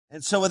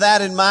And so with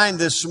that in mind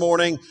this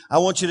morning, I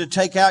want you to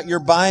take out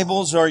your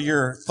Bibles or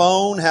your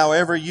phone,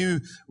 however you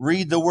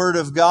read the Word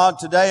of God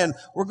today. And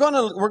we're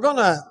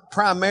gonna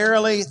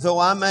primarily, though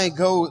I may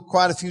go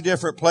quite a few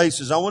different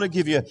places, I want to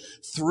give you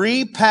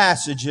 3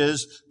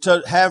 passages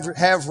to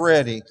have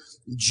ready.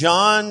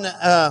 John,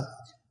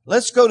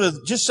 let's go to,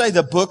 just say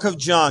the book of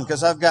John,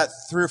 because I've got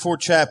 3 or 4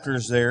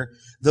 chapters there.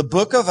 The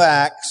book of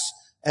Acts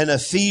and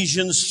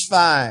Ephesians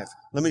 5.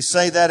 Let me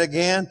say that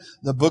again.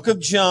 The book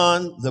of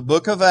John, the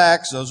book of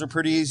Acts, those are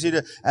pretty easy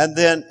to, and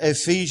then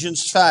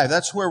Ephesians 5.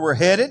 That's where we're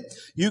headed.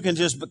 You can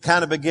just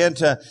kind of begin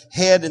to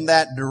head in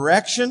that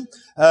direction,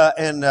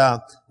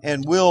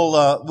 and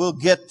we'll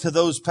get to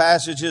those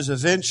passages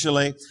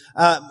eventually.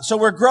 So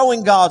we're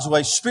growing God's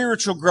way.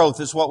 Spiritual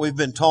growth is what we've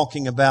been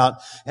talking about.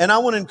 And I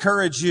want to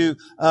encourage you,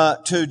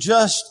 to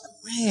just,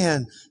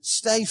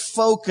 stay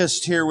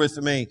focused here with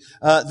me,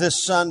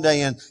 this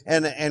Sunday.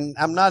 And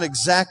I'm not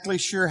exactly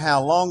sure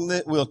how long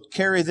that we'll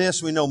carry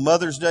this. We know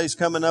Mother's Day's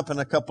coming up in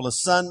a couple of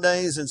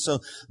Sundays. And so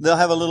they'll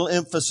have a little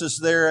emphasis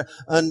there,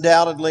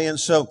 undoubtedly.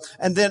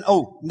 And then,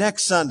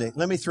 next Sunday,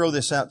 let me throw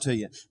this out to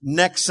you.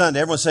 Next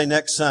Sunday, everyone say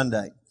next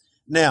Sunday.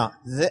 Now,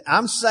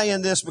 I'm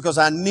saying this because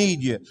I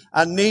need you.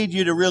 I need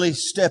you to really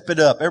step it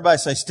up. Everybody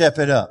say step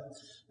it up.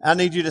 I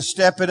need you to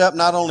step it up,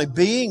 not only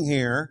being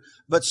here,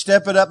 but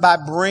step it up by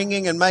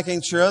bringing and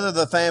making sure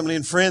the family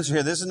and friends are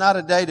here. This is not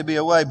a day to be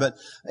away, but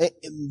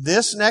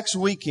this next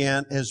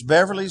weekend is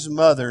Beverly's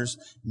mother's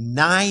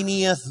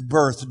 90th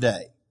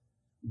birthday.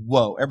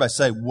 Whoa. Everybody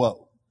say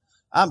whoa.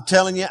 I'm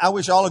telling you, I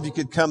wish all of you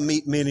could come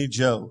meet Minnie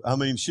Jo. I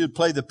mean, she'd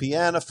play the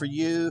piano for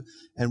you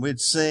and we'd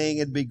sing.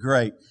 It'd be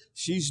great.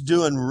 She's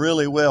doing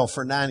really well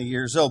for 90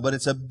 years old, but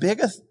it's a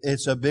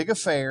big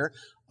affair.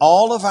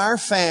 All of our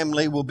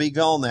family will be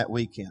gone that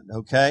weekend,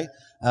 okay?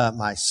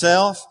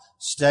 Myself,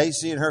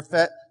 Stacy and her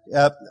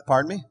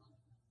pardon me?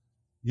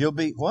 You'll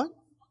be, what?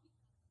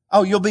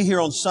 Oh, you'll be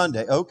here on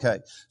Sunday. Okay.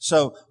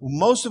 So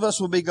most of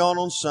us will be gone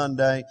on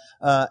Sunday.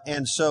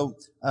 And so,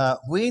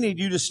 we need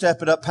you to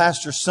step it up.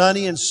 Pastor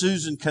Sonny and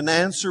Susan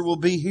Canancer will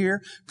be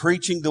here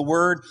preaching the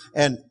word.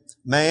 And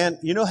man,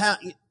 you know how,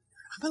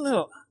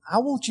 I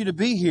want you to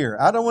be here.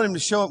 I don't want him to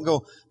show up and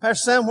go,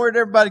 Pastor Sam, where'd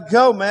everybody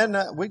go, man?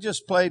 We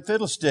just played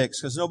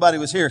fiddlesticks because nobody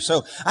was here.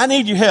 So I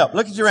need your help.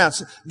 Look at you around.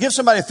 Give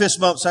somebody a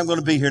fist bump. Say, I'm going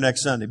to be here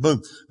next Sunday. Boom.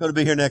 I'm going to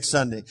be here next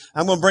Sunday.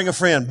 I'm going to bring a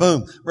friend.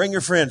 Boom. Bring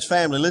your friends,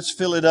 family. Let's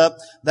fill it up.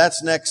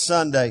 That's next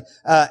Sunday.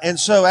 And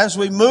so as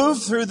we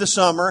move through the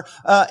summer,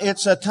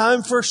 it's a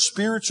time for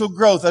spiritual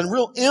growth and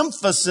real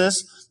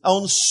emphasis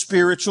on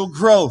spiritual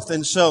growth.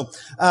 And so,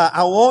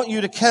 I want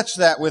you to catch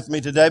that with me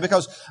today,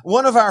 because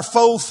one of our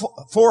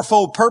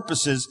fourfold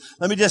purposes,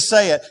 let me just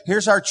say it.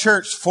 Here's our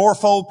church's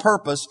fourfold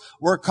purpose.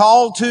 We're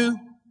called to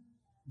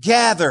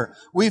gather.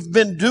 We've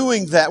been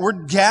doing that.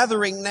 We're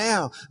gathering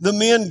now. The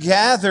men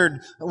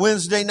gathered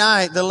Wednesday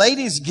night. The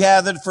ladies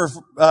gathered for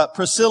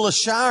Priscilla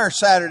Shire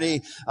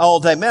Saturday all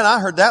day. Man, I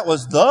heard that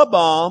was the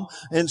bomb.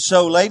 And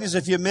so, ladies,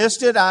 if you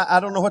missed it, I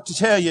don't know what to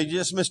tell you. You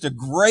just missed a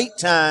great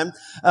time.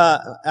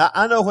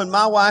 I know when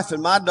my wife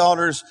and my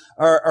daughters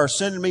are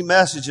sending me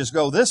messages,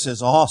 go, this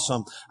is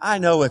awesome. I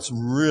know it's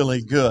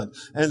really good.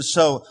 And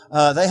so,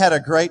 they had a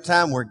great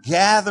time. We're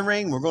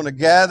gathering. We're going to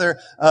gather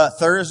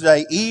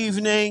Thursday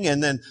evening,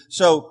 and then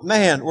so,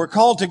 man, we're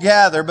called to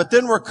gather, but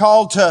then we're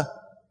called to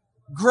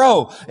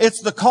grow.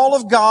 It's the call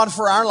of God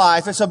for our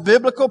life. It's a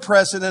biblical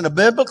precedent, a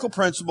biblical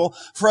principle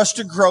for us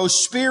to grow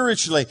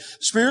spiritually.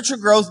 Spiritual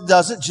growth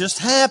doesn't just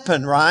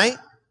happen, right?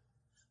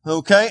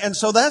 Okay, and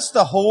so that's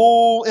the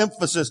whole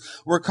emphasis.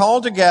 We're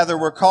called to gather,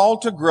 we're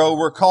called to grow,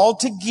 we're called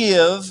to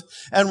give,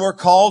 and we're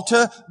called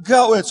to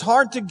go. It's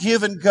hard to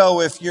give and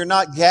go if you're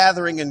not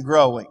gathering and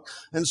growing.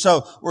 And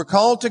so we're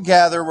called to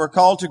gather, we're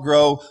called to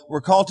grow,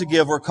 we're called to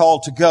give, we're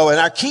called to go. And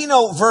our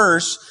keynote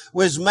verse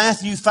was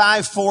Matthew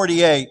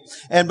 5:48.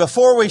 And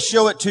before we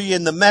show it to you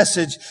in the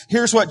message,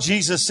 here's what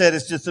Jesus said.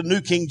 It's just the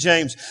New King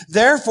James.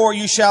 Therefore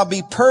you shall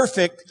be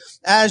perfect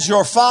as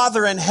your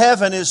Father in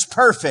heaven is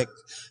perfect.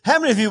 How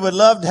many of you would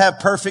love to have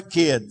perfect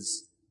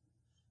kids?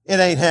 It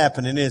ain't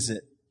happening, is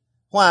it?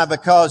 Why?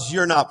 Because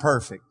you're not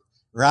perfect,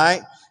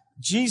 right?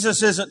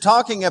 Jesus isn't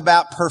talking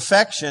about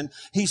perfection.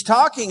 He's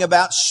talking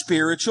about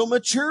spiritual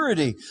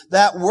maturity.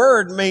 That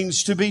word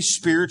means to be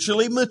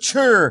spiritually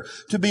mature,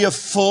 to be of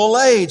full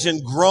age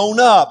and grown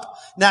up.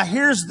 Now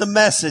here's the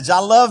message. I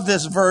love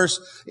this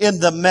verse in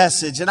the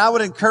Message, and I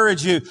would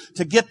encourage you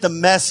to get the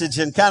Message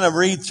and kind of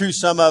read through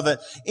some of it.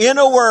 In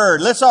a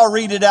word, let's all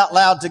read it out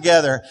loud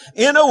together.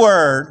 In a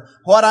word,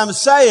 what I'm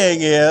saying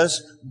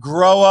is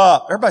grow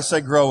up. Everybody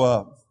say grow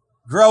up.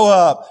 Grow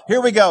up.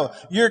 Here we go.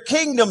 You're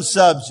kingdom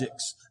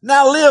subjects.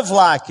 Now live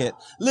like it.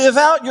 Live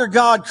out your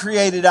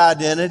God-created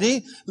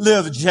identity.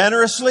 Live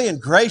generously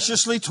and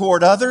graciously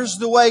toward others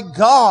the way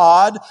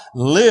God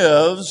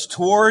lives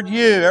toward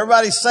you.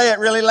 Everybody say it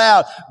really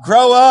loud.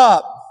 Grow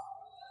up.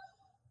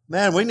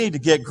 Man, we need to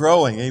get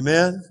growing.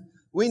 Amen.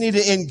 We need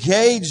to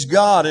engage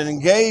God and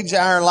engage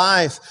our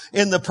life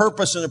in the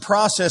purpose and the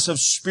process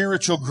of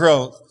spiritual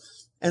growth.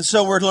 And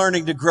so we're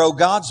learning to grow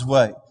God's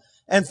way.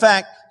 In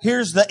fact,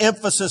 here's the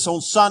emphasis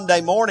on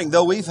Sunday morning.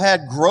 Though we've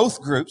had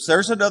growth groups,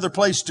 there's another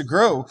place to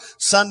grow.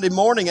 Sunday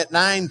morning at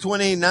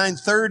 9:20,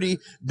 9:30,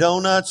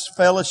 donuts,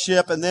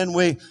 fellowship, and then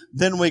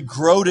we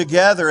grow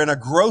together in a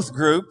growth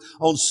group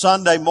on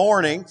Sunday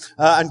morning.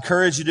 I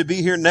encourage you to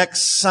be here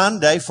next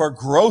Sunday for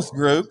growth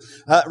group.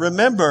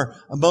 Remember,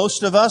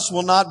 most of us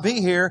will not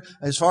be here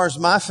as far as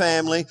my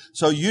family,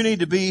 so you need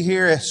to be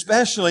here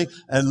especially,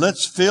 and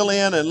let's fill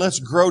in and let's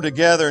grow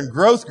together in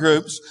growth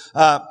groups.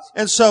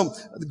 And so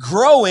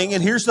growing,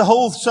 and here's the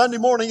whole Sunday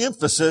morning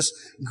emphasis,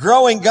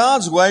 growing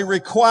God's way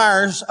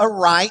requires a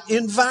right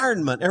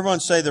environment. Everyone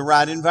say the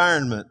right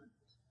environment.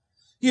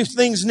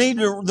 Things need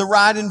the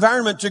right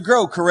environment to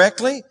grow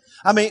correctly.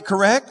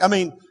 Correct?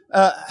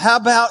 How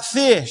about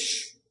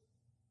fish?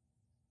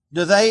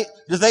 Do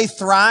they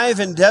thrive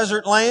in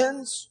desert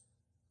lands?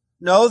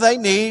 No, they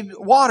need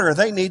water.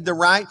 They need the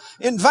right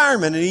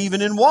environment. And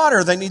even in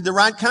water, they need the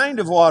right kind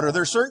of water.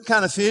 There's certain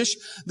kind of fish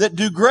that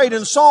do great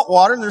in salt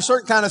water, and there's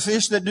certain kind of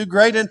fish that do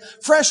great in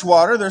fresh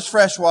water. There's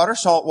fresh water,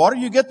 salt water.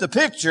 You get the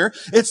picture.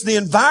 It's the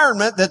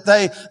environment that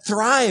they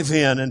thrive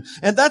in.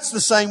 And that's the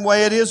same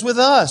way it is with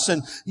us.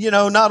 And,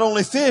 not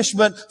only fish,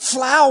 but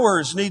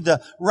flowers need the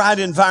right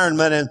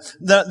environment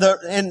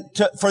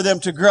for them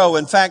to grow.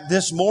 In fact,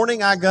 this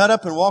morning I got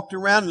up and walked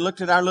around and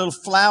looked at our little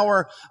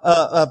flower,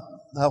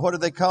 what do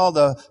they call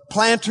the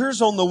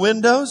planters on the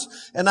windows?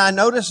 And I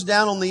noticed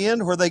down on the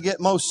end where they get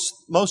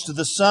most of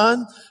the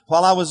sun,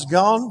 while I was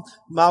gone,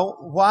 my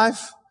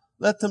wife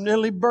let them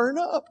nearly burn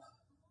up.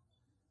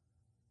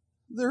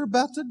 They're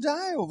about to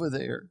die over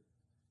there.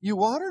 You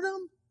watered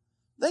them?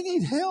 They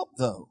need help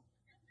though.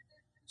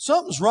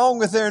 Something's wrong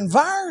with their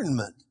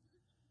environment.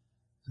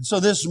 And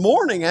so this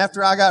morning,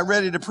 after I got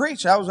ready to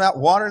preach, I was out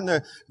watering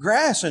the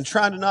grass and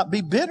trying to not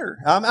be bitter.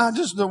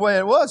 Just the way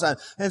it was.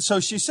 And so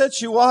she said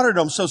she watered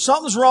them. So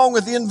something's wrong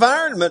with the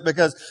environment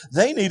because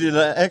they needed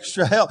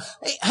extra help.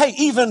 Hey,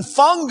 even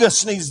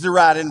fungus needs the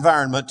right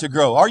environment to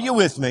grow. Are you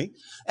with me?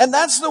 And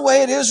that's the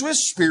way it is with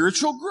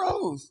spiritual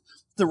growth.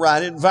 The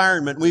right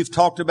environment. We've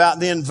talked about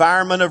the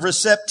environment of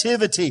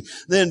receptivity,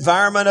 the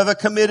environment of a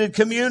committed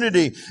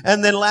community,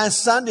 and then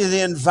last Sunday,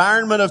 the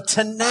environment of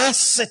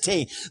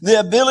tenacity, the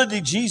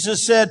ability,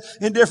 Jesus said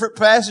in different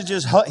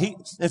passages,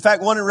 in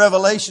fact, one in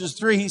Revelations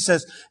 3, he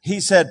said,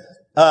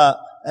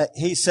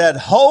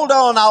 hold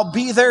on, I'll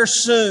be there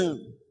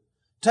soon.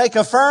 Take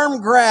a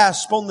firm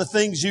grasp on the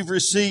things you've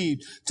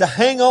received, to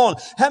hang on.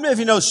 How many of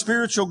you know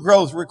spiritual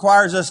growth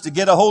requires us to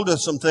get a hold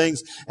of some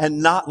things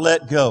and not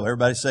let go?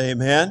 Everybody say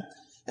amen.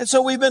 And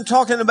so we've been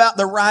talking about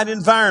the right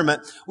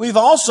environment. We've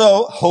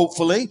also,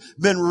 hopefully,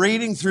 been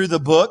reading through the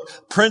book,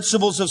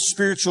 Principles of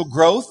Spiritual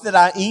Growth, that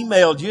I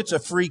emailed you. It's a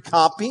free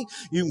copy.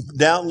 You can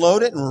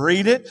download it and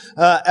read it,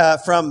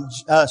 from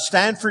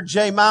Stanford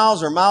J.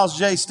 Miles, or Miles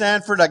J.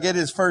 Stanford. I get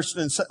his first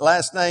and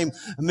last name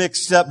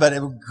mixed up, but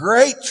it was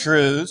great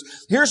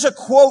truths. Here's a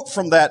quote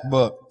from that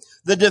book.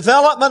 The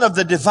development of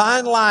the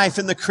divine life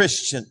in the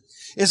Christian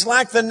is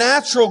like the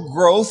natural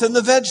growth in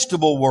the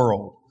vegetable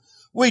world.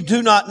 We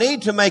do not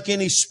need to make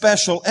any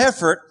special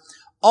effort,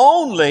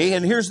 only,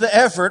 and here's the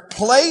effort,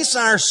 place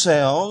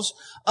ourselves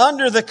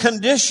under the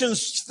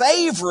conditions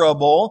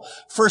favorable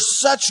for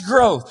such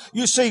growth.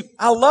 You see,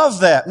 I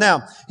love that.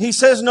 Now, he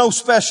says no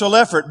special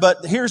effort,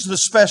 but here's the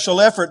special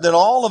effort that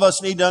all of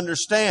us need to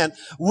understand.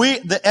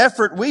 The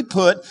effort we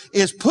put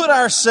is put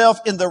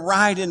ourselves in the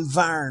right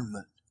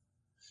environment.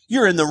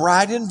 You're in the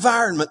right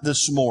environment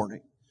this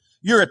morning.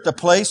 You're at the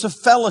place of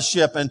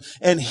fellowship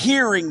and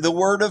hearing the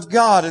Word of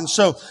God. And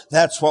so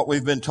that's what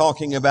we've been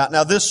talking about.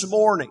 Now this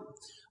morning,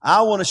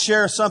 I want to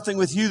share something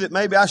with you that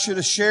maybe I should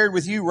have shared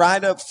with you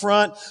right up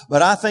front,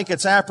 but I think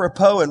it's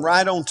apropos and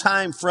right on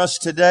time for us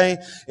today.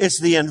 It's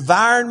the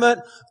environment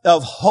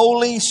of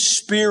Holy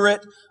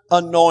Spirit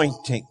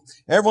anointing.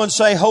 Everyone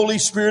say Holy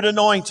Spirit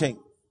anointing.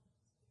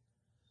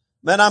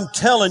 Man, I'm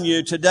telling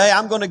you today,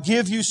 I'm going to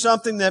give you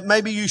something that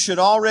maybe you should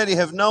already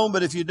have known,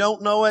 but if you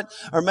don't know it,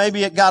 or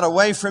maybe it got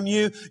away from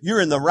you,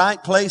 you're in the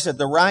right place at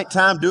the right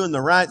time doing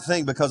the right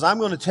thing, because I'm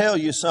going to tell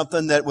you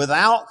something that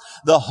without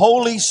the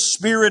Holy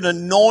Spirit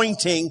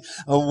anointing,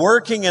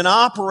 working and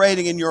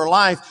operating in your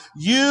life,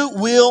 you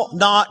will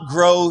not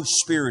grow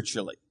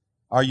spiritually.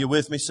 Are you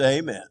with me? Say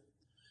amen.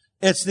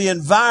 It's the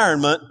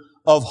environment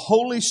of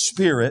Holy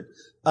Spirit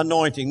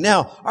anointing.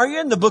 Now, are you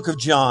in the book of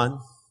John?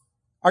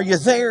 Are you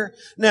there?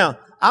 Now,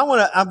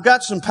 I've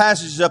got some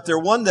passages up there.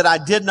 One that I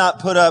did not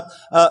put up,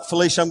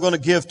 Felicia, I'm going to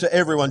give to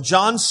everyone.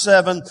 John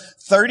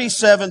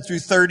 7:37 through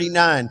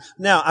 39.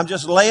 Now, I'm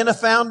just laying a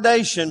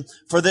foundation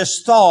for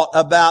this thought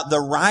about the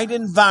right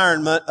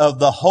environment of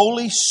the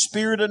Holy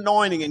Spirit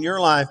anointing in your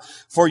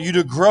life for you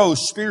to grow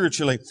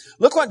spiritually.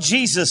 Look what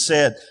Jesus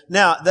said.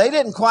 Now, they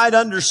didn't quite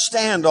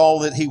understand all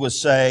that he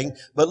was saying,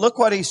 but look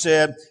what he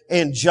said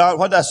in John,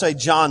 what did I say?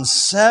 John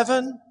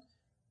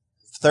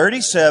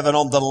 7:37,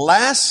 on the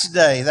last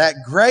day, that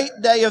great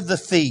day of the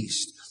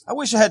feast. I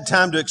wish I had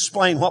time to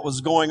explain what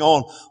was going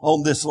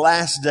on this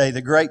last day,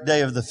 the great day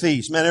of the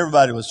feast. Man,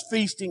 everybody was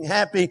feasting,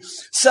 happy,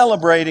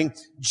 celebrating.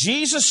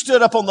 Jesus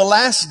stood up on the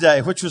last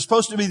day, which was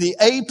supposed to be the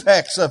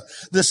apex of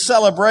this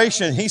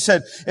celebration. He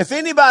said, if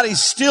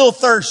anybody's still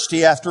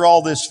thirsty after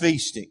all this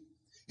feasting,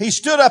 he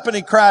stood up and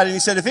he cried and he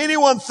said, if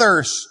anyone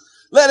thirsts,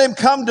 let him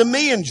come to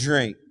me and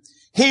drink.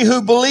 He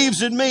who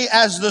believes in me,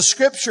 as the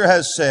scripture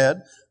has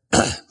said,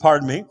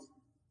 pardon me,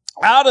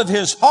 out of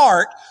his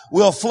heart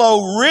will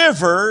flow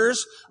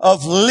rivers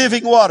of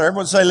living water.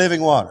 Everyone say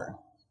living water.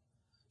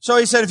 So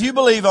he said, if you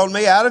believe on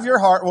me, out of your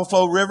heart will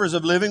flow rivers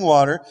of living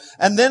water.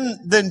 And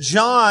then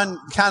John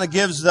kind of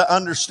gives the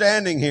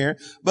understanding here.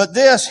 But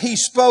this he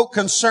spoke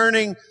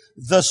concerning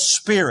the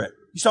Spirit.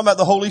 He's talking about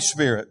the Holy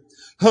Spirit,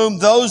 whom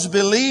those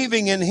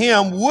believing in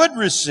him would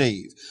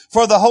receive.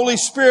 For the Holy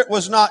Spirit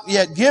was not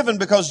yet given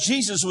because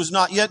Jesus was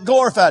not yet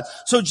glorified.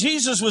 So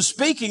Jesus was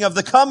speaking of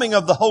the coming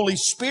of the Holy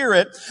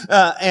Spirit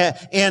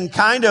in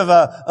kind of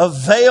a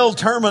veiled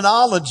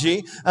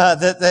terminology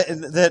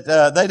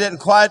that they didn't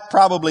quite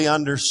probably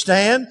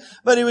understand.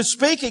 But he was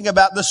speaking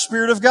about the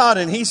Spirit of God.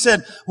 And he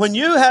said, when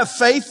you have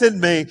faith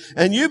in me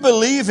and you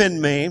believe in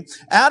me,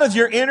 out of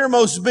your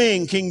innermost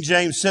being, King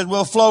James said,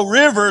 will flow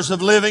rivers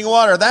of living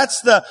water.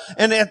 That's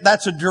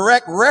a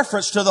direct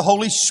reference to the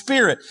Holy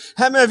Spirit.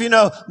 How many of you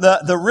know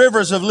the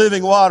rivers of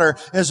living water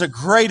is a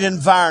great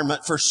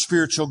environment for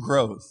spiritual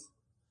growth?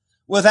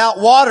 Without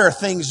water,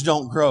 things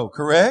don't grow,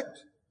 correct?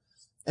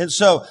 And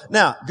so,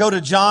 now, go to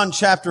John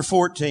chapter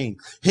 14.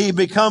 He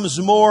becomes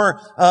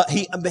more,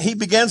 he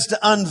begins to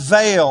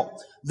unveil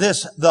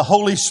the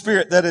Holy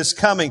Spirit that is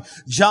coming.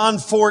 John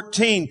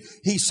 14,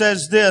 he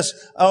says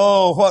this.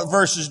 Oh, what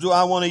verses do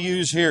I want to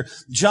use here?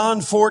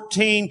 John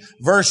 14,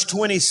 verse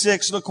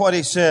 26, look what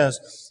he says.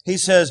 He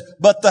says,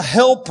 but the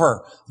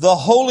Helper, the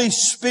Holy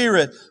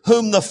Spirit,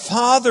 whom the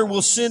Father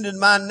will send in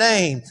my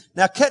name.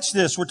 Now catch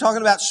this. We're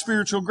talking about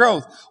spiritual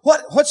growth.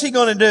 What's he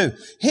going to do?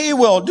 He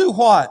will do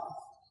what?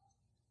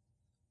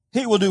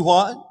 He will do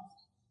what?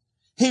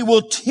 He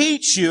will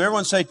teach you.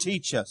 Everyone say,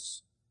 teach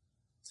us.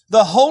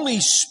 The Holy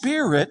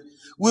Spirit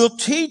will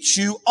teach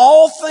you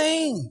all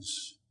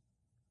things.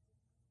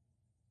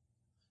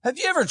 Have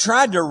you ever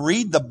tried to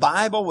read the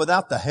Bible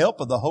without the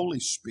help of the Holy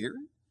Spirit?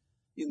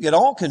 You can get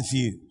all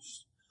confused.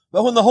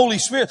 But when the Holy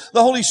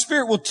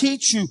Spirit will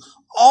teach you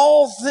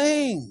all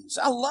things.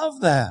 I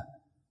love that.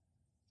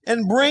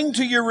 And bring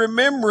to your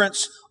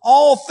remembrance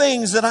all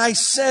things that I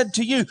said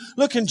to you.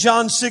 Look in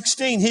John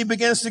 16. He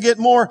begins to get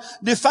more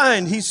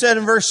defined. He said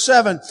in verse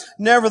 7,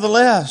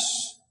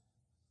 nevertheless,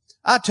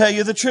 I tell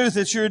you the truth.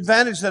 It's your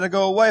advantage that I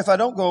go away. If I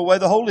don't go away,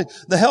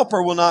 the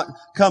Helper will not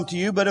come to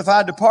you. But if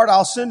I depart,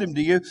 I'll send him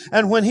to you.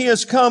 And when he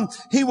has come,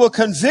 he will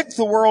convict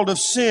the world of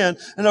sin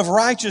and of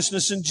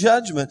righteousness and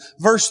judgment.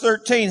 Verse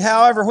 13.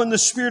 However, when the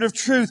Spirit of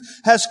truth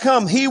has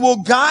come, he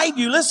will guide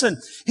you. Listen,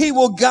 he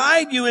will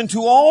guide you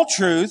into all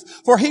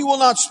truth, for he will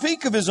not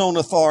speak of his own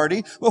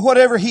authority, but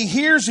whatever he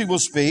hears, he will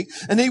speak,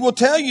 and he will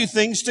tell you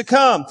things to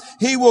come.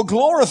 He will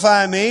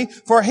glorify me,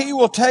 for he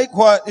will take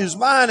what is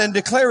mine and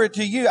declare it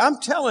to you. I'm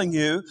telling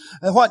you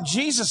that what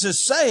Jesus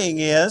is saying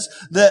is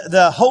that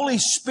the Holy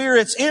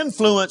Spirit's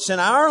influence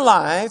in our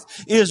life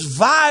is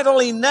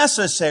vitally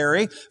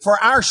necessary for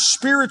our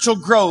spiritual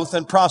growth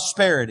and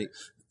prosperity.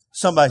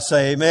 Somebody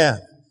say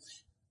amen.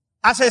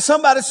 I say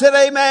somebody said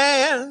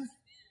amen.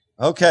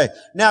 Okay.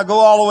 Now go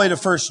all the way to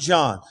 1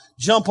 John.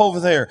 Jump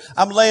over there.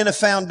 I'm laying a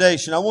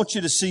foundation. I want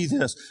you to see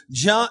this.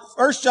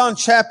 1 John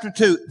chapter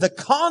 2. The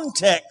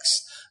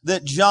context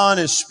that John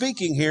is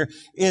speaking here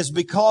is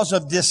because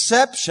of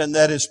deception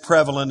that is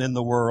prevalent in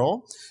the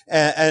world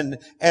and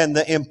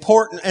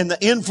the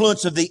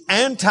influence of the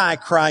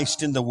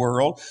Antichrist in the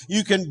world.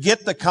 You can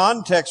get the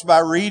context by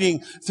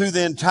reading through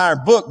the entire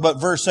book, but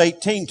verse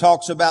 18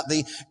 talks about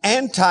the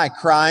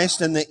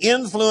Antichrist and the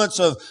influence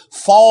of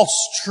false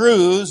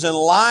truths and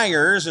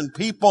liars and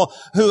people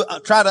who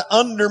try to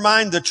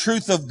undermine the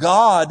truth of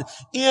God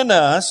in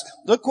us.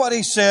 Look what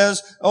he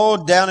says,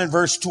 down in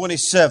verse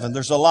 27.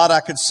 There's a lot I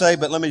could say,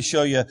 but let me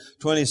show you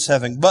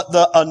 27. But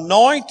the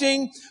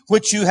anointing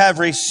which you have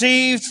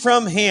received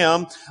from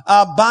him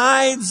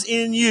abides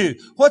in you.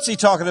 What's he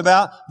talking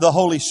about? The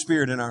Holy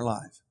Spirit in our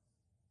life.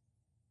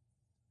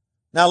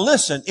 Now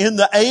listen, in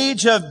the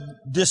age of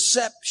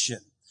deception,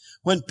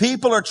 when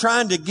people are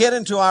trying to get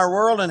into our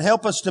world and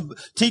help us to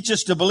teach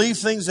us to believe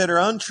things that are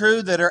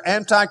untrue, that are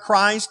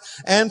anti-Christ,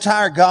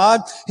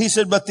 anti-God, he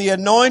said, but the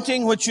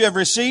anointing which you have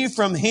received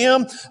from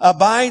him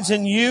abides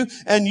in you,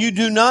 and you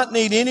do not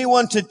need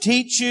anyone to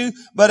teach you,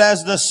 but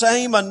as the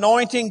same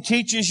anointing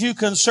teaches you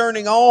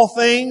concerning all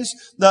things,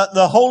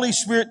 the Holy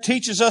Spirit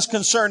teaches us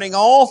concerning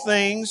all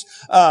things.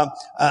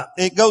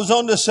 It goes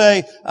on to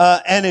say,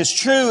 and is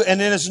true,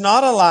 and it is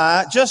not a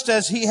lie, just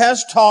as he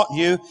has taught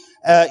you,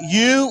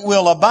 you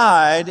will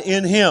abide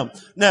in him.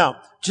 Now,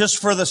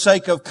 just for the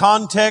sake of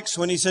context,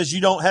 when he says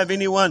you don't have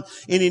any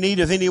need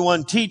of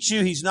anyone teach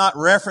you, he's not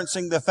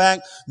referencing the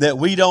fact that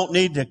we don't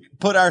need to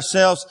put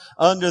ourselves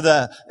under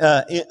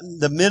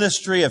the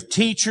ministry of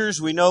teachers.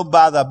 We know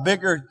by the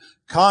bigger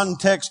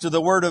context of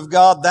the Word of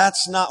God,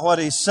 that's not what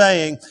he's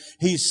saying.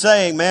 He's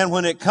saying, man,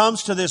 when it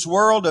comes to this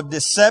world of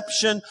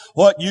deception,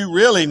 what you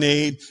really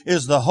need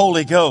is the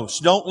Holy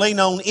Ghost. Don't lean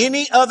on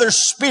any other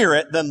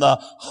spirit than the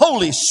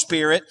Holy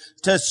Spirit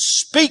to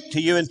speak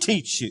to you and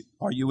teach you.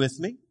 Are you with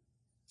me?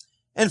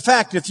 In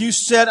fact, if you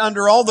sit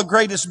under all the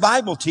greatest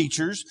Bible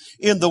teachers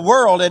in the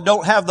world and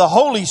don't have the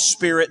Holy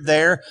Spirit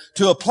there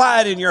to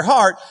apply it in your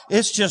heart,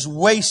 it's just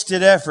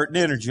wasted effort and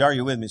energy. Are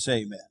you with me?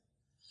 Say amen.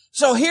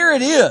 So here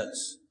it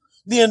is.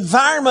 The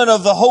environment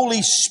of the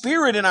Holy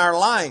Spirit in our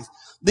life,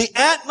 the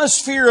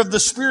atmosphere of the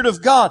Spirit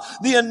of God,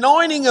 the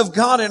anointing of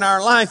God in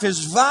our life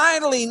is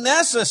vitally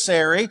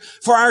necessary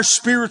for our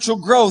spiritual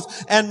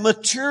growth and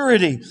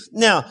maturity.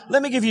 Now,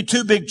 let me give you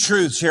two big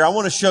truths here. I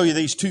want to show you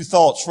these two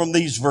thoughts from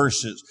these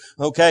verses.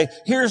 Okay?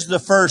 Here's the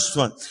first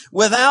one.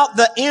 Without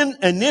the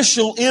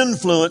initial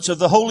influence of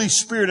the Holy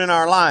Spirit in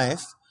our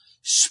life,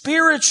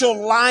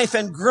 spiritual life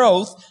and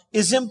growth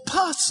is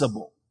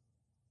impossible.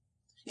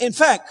 In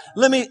fact,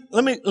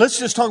 let's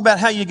just talk about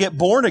how you get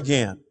born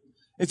again.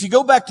 If you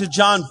go back to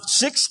John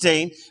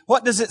 16,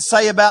 what does it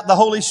say about the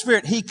Holy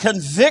Spirit? He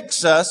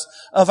convicts us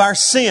of our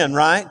sin,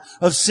 right?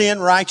 Of sin,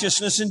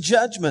 righteousness, and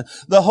judgment.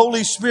 The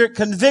Holy Spirit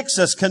convicts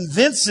us,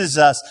 convinces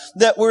us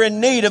that we're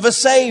in need of a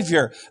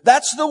Savior.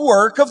 That's the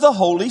work of the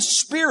Holy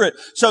Spirit.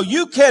 So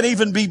you can't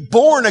even be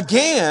born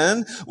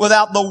again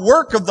without the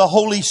work of the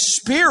Holy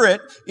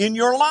Spirit in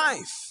your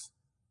life.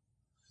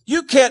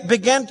 You can't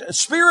begin,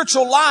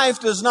 spiritual life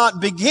does not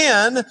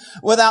begin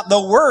without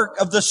the work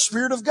of the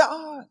Spirit of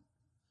God.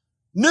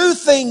 New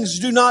things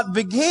do not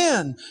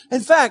begin.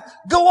 In fact,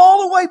 go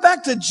all the way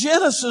back to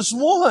Genesis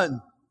 1,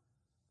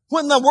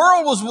 when the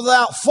world was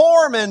without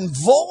form and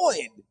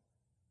void.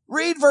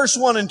 Read verse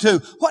 1 and 2.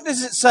 What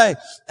does it say?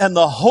 And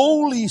the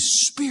Holy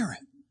Spirit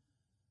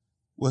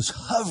was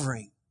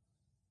hovering.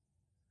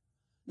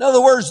 In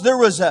other words, there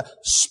was a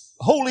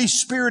Holy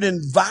Spirit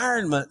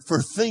environment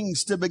for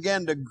things to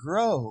begin to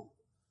grow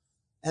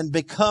and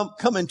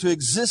come into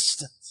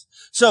existence.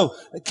 So,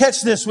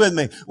 catch this with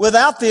me.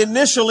 Without the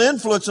initial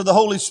influence of the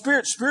Holy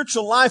Spirit,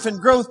 spiritual life and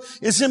growth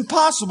is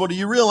impossible. Do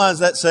you realize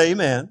that? Say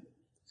amen.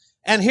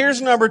 And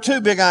here's number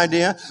two big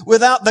idea.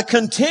 Without the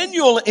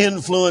continual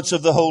influence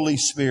of the Holy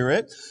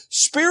Spirit,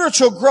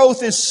 spiritual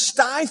growth is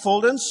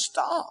stifled and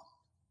stopped.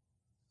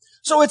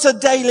 So it's a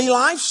daily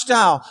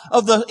lifestyle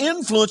of the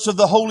influence of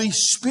the Holy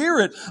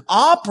Spirit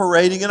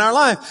operating in our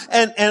life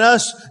and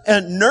us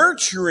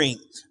nurturing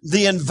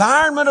the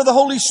environment of the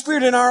Holy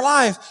Spirit in our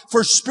life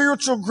for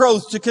spiritual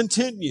growth to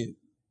continue.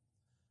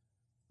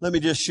 Let me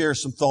just share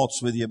some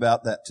thoughts with you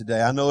about that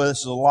today. I know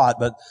this is a lot,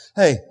 but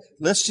hey,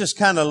 let's just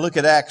kind of look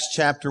at Acts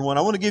chapter 1.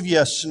 I want to give you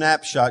a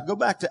snapshot. Go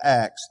back to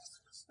Acts.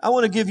 I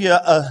want to give you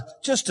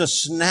just a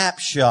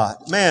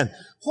snapshot. Man,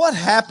 what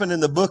happened in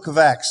the book of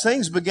Acts?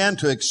 Things began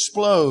to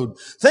explode.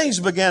 Things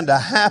began to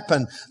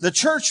happen. The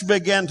church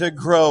began to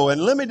grow.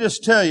 And let me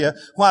just tell you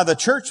why the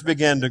church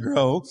began to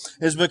grow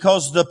is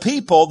because the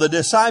people, the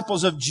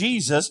disciples of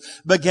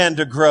Jesus, began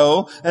to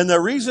grow. And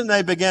the reason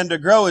they began to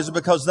grow is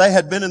because they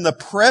had been in the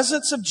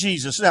presence of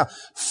Jesus. Now,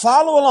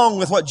 follow along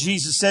with what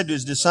Jesus said to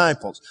his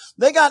disciples.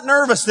 They got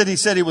nervous that he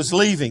said he was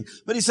leaving,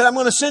 but he said, I'm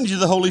going to send you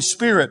the Holy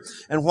Spirit.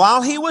 And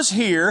while he was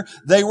here,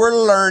 they were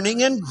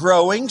learning and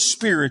growing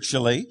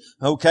spiritually.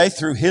 Okay,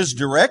 through his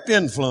direct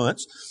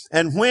influence.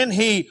 And when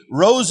he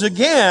rose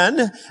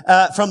again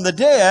from the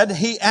dead,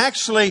 he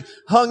actually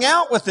hung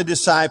out with the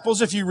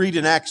disciples, if you read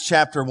in Acts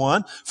chapter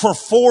 1, for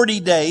 40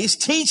 days,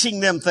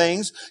 teaching them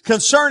things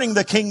concerning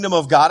the kingdom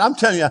of God. I'm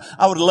telling you,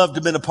 I would have loved to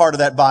have been a part of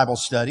that Bible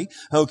study,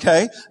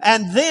 okay?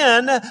 And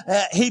then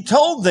he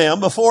told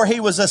them, before he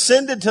was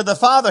ascended to the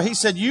Father, he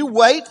said, you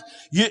wait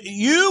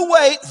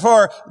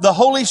for the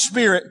Holy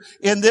Spirit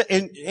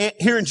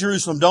here in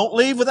Jerusalem. Don't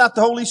leave without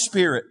the Holy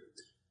Spirit.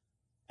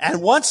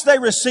 And once they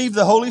received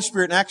the Holy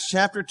Spirit in Acts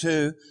chapter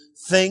 2,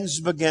 things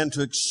began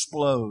to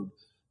explode.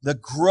 The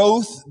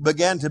growth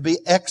began to be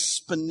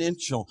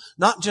exponential.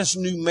 Not just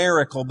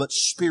numerical, but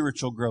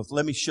spiritual growth.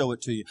 Let me show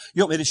it to you.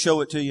 You want me to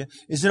show it to you?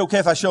 Is it okay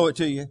if I show it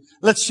to you?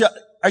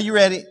 Are you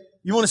ready?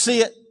 You want to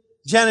see it?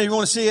 Janet, you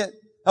want to see it?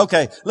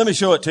 Okay, let me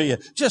show it to you.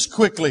 Just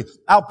quickly,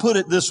 I'll put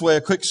it this way,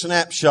 a quick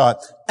snapshot.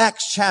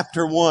 Acts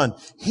chapter 1,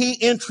 he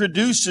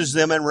introduces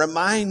them and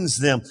reminds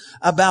them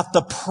about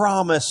the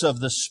promise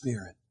of the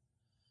Spirit.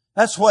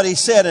 That's what he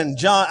said in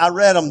John. I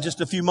read them just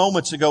a few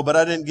moments ago, but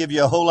I didn't give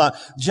you a whole lot.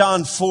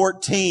 John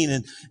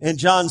 14 and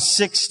John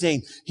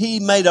 16. He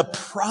made a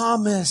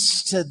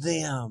promise to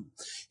them.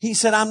 He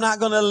said, I'm not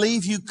going to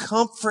leave you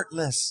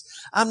comfortless.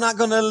 I'm not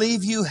going to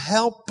leave you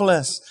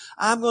helpless.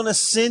 I'm going to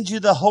send you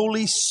the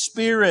Holy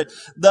Spirit,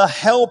 the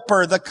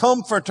helper, the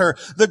comforter.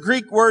 The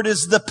Greek word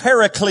is the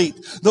paraclete,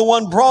 the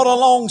one brought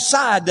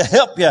alongside to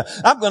help you.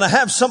 I'm going to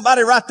have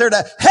somebody right there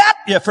to help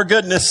you, for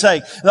goodness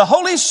sake. The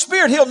Holy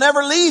Spirit, He'll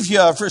never leave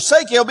you or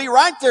forsake you. He'll be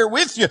right there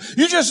with you.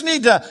 You just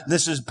need to,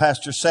 this is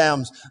Pastor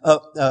Sam's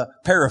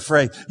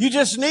paraphrase. You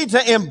just need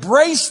to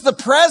embrace the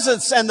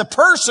presence and the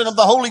person of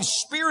the Holy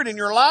Spirit in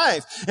your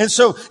life. And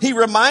so He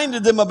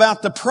reminded them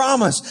about the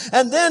promise.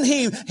 And then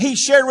He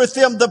shared with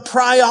them the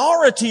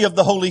priority of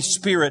the Holy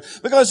Spirit.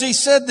 Because He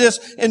said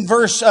this in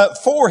verse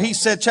 4. He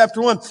said,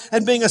 chapter 1,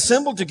 and being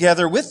assembled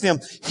together with them,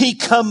 He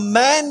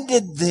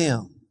commanded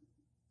them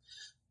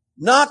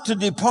not to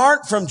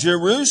depart from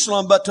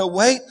Jerusalem, but to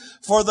wait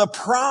for the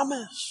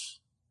promise.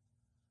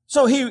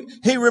 So he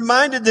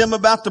reminded them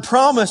about the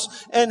promise,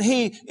 and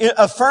He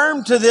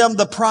affirmed to them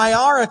the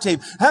priority.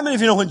 How many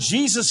of you know when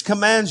Jesus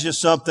commands you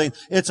something,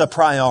 it's a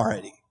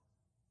priority?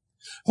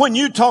 When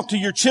you talk to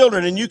your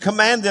children and you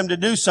command them to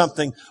do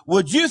something,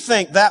 would you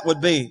think that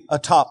would be a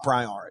top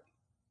priority?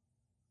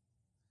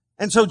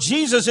 And so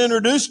Jesus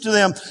introduced to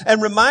them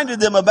and reminded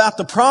them about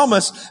the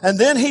promise, and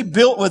then He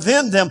built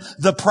within them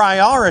the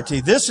priority.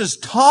 This is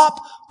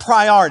top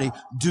priority.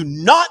 Do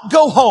not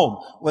go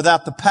home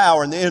without the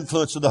power and the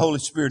influence of the Holy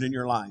Spirit in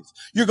your life.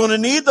 You're going to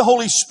need the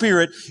Holy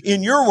Spirit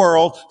in your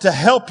world to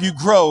help you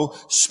grow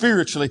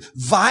spiritually.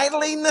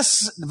 Vitally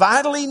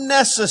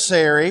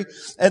necessary.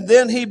 And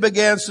then He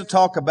begins to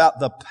talk about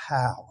the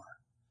power.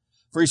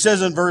 For He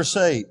says in verse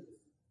 8,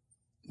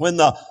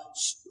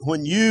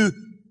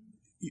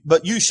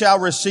 but you shall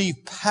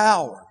receive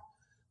power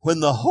when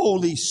the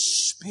Holy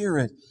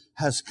Spirit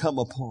has come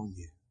upon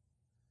you.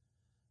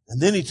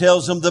 And then He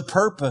tells them the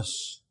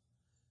purpose.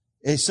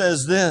 He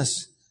says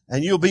this,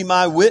 and you'll be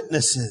my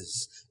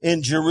witnesses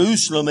in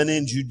Jerusalem and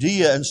in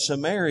Judea and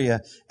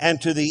Samaria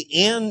and to the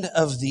end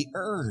of the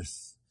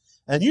earth.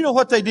 And you know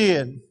what they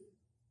did?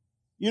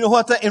 You know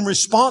what in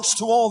response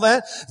to all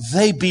that,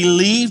 they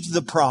believed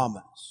the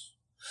promise.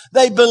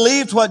 They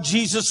believed what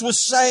Jesus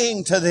was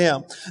saying to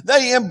them.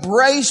 They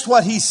embraced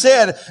what He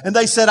said, and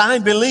they said, I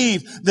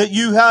believe that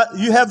you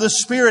have the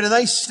Spirit. And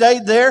they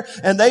stayed there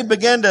and they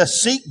began to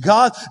seek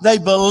God. They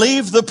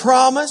believed the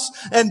promise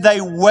and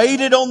they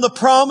waited on the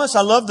promise.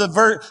 I love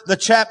the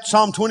chapter,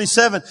 Psalm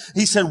 27.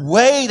 He said,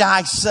 wait,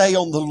 I say,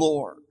 on the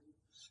Lord.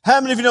 How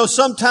many of you know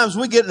sometimes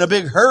we get in a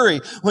big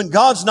hurry when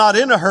God's not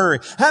in a hurry?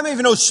 How many of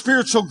you know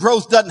spiritual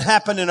growth doesn't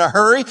happen in a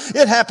hurry?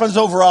 It happens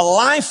over a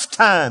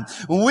lifetime.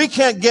 When we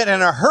can't get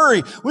in a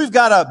hurry, we've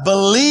got to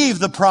believe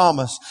the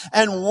promise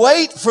and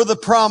wait for the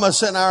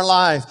promise in our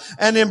life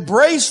and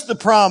embrace the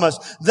promise.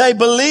 They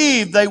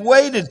believed, they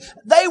waited.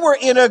 They were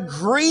in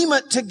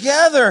agreement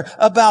together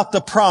about the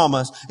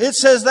promise. It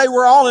says they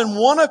were all in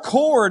one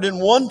accord in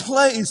one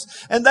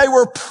place, and they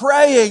were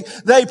praying.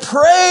 They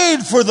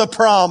prayed for the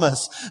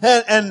promise,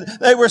 and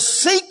they were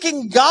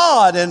seeking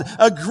God and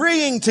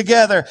agreeing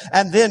together.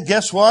 And then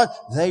guess what?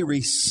 They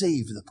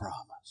received the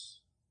promise.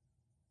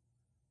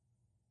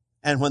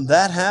 And when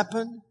that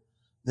happened,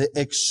 the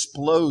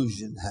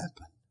explosion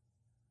happened.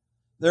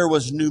 There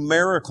was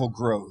numerical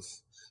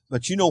growth.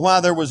 But you know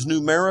why there was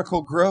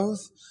numerical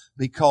growth?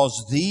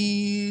 Because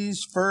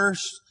these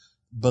first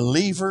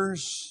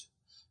believers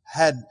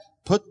had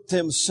put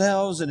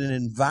themselves in an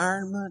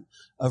environment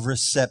of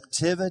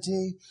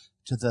receptivity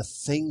to the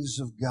things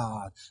of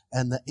God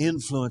and the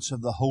influence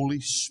of the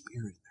Holy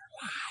Spirit in their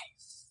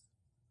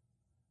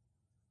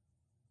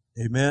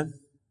life. Amen.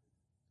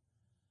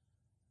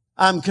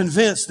 I'm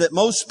convinced that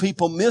most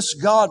people miss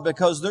God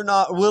because they're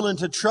not willing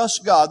to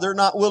trust God. They're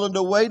not willing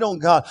to wait on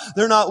God.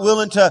 They're not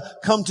willing to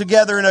come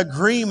together in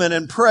agreement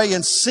and pray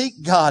and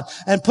seek God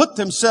and put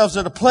themselves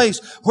at a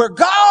place where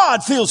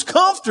God feels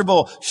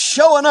comfortable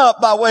showing up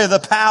by way of the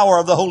power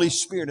of the Holy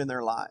Spirit in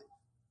their life.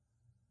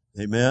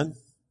 Amen.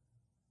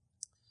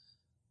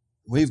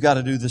 We've got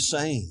to do the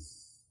same.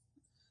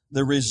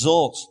 The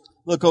results.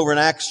 Look over in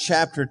Acts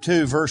chapter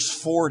 2, verse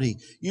 40.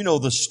 You know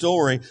the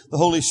story. The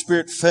Holy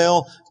Spirit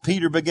fell.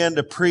 Peter began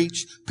to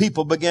preach.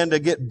 People began to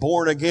get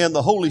born again.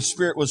 The Holy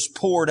Spirit was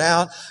poured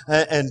out.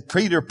 And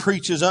Peter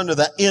preaches under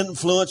the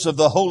influence of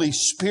the Holy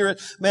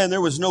Spirit. Man,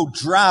 there was no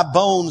dry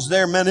bones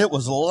there. Man, it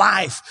was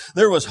life.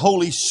 There was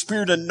Holy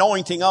Spirit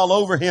anointing all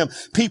over him.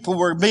 People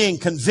were being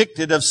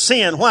convicted of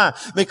sin. Why?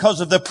 Because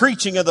of the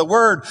preaching of the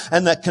Word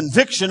and the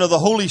conviction of the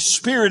Holy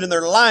Spirit in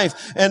their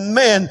life. And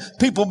man,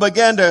 people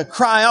began to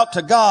cry out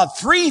to God.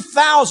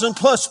 3,000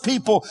 plus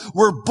people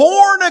were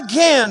born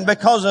again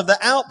because of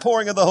the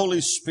outpouring of the Holy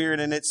Spirit.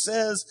 And it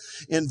says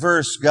in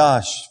verse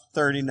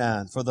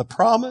 39, for the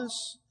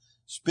promise,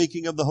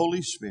 speaking of the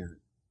Holy Spirit,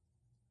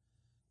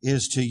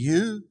 is to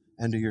you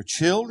and to your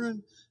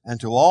children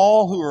and to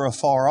all who are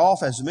afar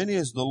off, as many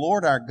as the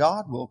Lord our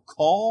God will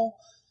call.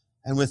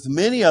 And with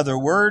many other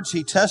words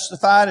he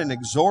testified and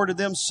exhorted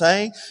them,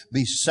 saying,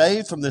 be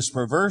saved from this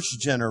perverse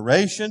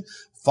generation.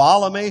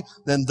 Follow me.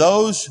 Then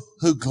those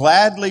who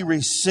gladly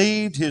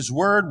received his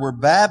word were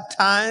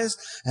baptized,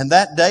 and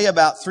that day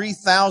about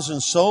 3,000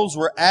 souls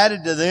were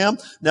added to them.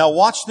 Now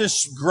watch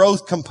this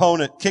growth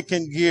component kick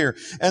in gear.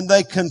 And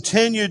they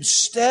continued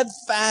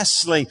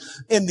steadfastly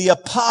in the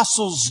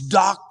apostles'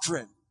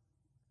 doctrine.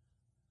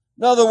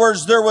 In other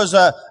words, there was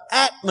an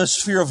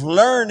atmosphere of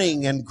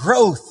learning and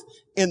growth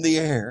in the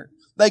air.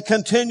 They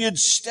continued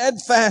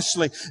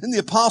steadfastly in the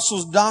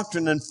apostles'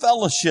 doctrine and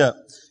fellowship,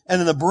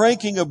 and in the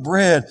breaking of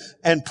bread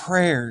and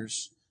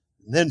prayers.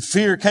 And then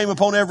fear came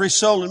upon every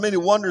soul, and many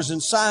wonders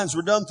and signs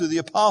were done through the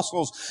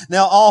apostles.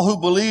 Now all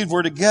who believed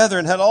were together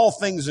and had all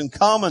things in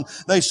common.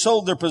 They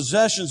sold their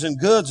possessions and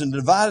goods and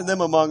divided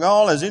them among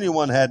all as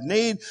anyone had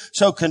need.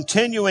 So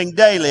continuing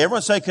daily.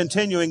 Everyone say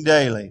continuing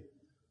daily.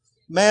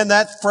 Man,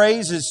 that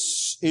phrase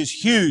is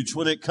huge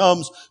when it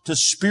comes to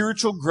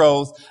spiritual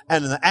growth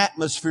and the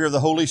atmosphere of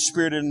the Holy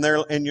Spirit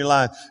in your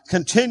life.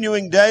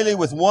 Continuing daily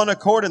with one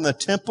accord in the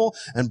temple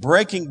and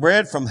breaking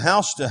bread from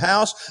house to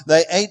house.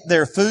 They ate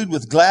their food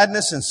with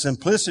gladness and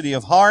simplicity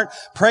of heart,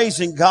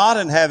 praising God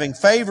and having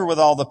favor with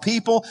all the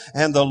people.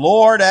 And the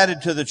Lord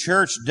added to the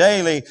church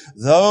daily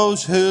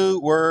those who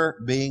were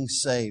being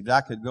saved.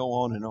 I could go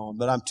on,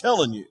 but I'm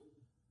telling you,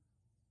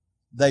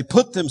 they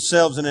put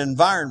themselves in an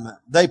environment.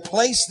 They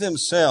placed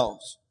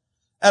themselves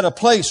at a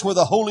place where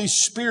the Holy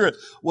Spirit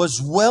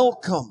was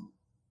welcome.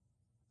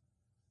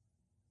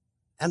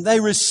 And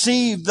they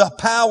received the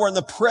power and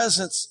the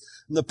presence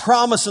and the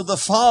promise of the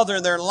Father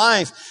in their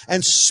life.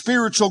 And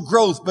spiritual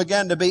growth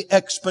began to be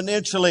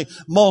exponentially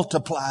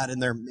multiplied in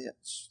their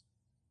midst.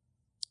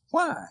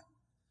 Why?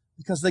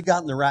 Because they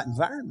got in the right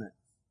environment.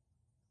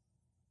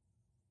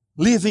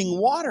 Living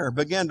water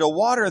began to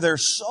water their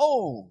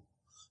soul.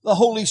 The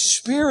Holy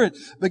Spirit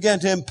began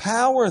to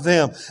empower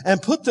them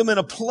and put them in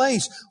a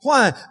place.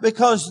 Why?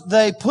 Because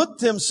they put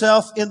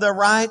themselves in the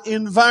right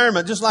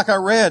environment. Just like I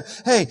read,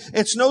 hey,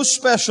 it's no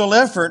special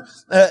effort.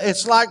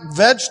 It's like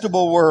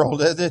vegetable world.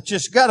 That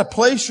just got to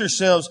place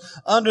yourselves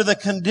under the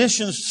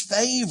conditions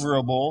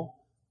favorable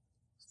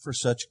for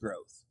such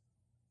growth.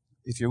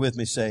 If you're with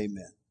me, say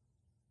amen.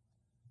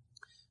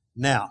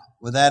 Now,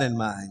 with that in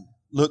mind,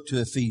 look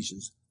to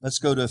Ephesians. Let's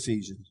go to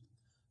Ephesians.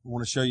 I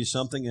want to show you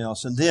something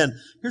else. And then,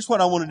 here's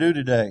what I want to do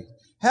today.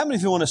 How many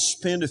of you want to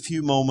spend a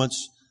few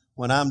moments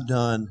when I'm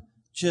done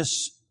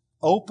just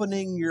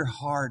opening your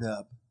heart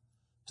up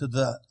to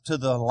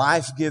the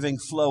life-giving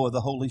flow of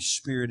the Holy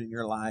Spirit in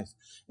your life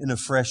in a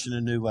fresh and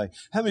a new way?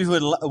 How many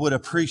of you would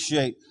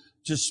appreciate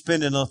just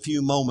spending a few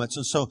moments?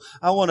 And so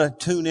I want to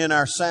tune in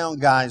our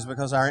sound guys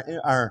because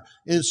our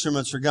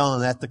instruments are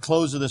gone at the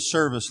close of the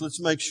service.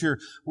 Let's make sure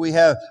we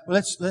have,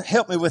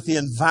 help me with the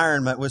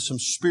environment with some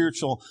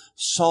spiritual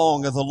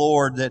song of the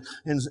Lord that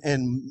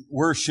and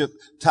worship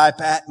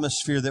type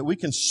atmosphere that we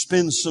can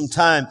spend some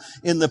time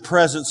in the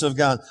presence of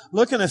God.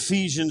 Look in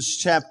Ephesians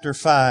chapter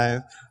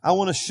 5. I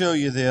want to show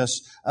you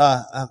this,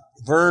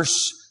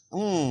 verse,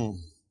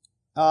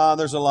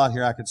 there's a lot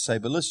here I could say,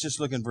 but let's just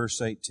look in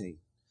verse 18.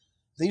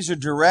 These are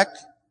direct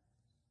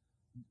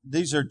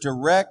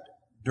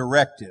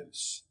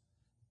directives.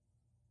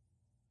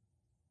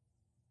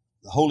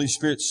 The Holy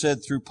Spirit said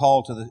through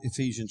Paul to the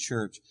Ephesian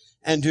church,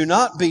 and do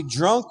not be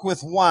drunk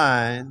with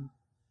wine,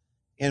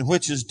 in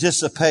which is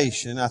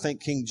dissipation. I think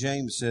King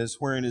James says,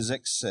 wherein is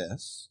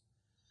excess.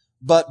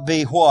 But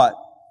be what?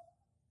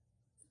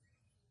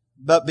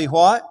 But be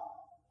what?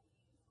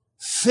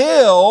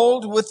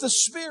 Filled with the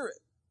Spirit.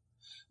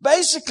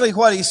 Basically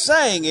what he's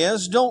saying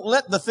is, don't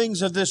let the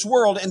things of this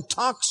world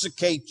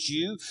intoxicate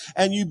you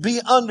and you be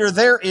under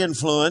their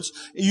influence.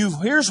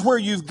 Here's where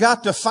you've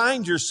got to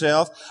find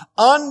yourself,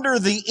 under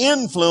the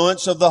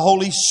influence of the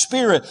Holy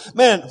Spirit.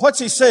 Man, what's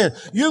he saying?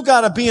 You've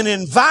got to be in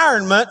an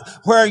environment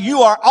where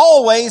you are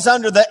always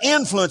under the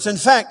influence. In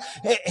fact,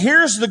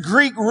 here's the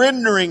Greek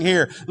rendering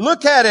here.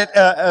 Look at it.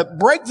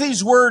 Break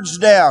these words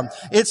down.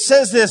 It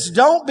says this,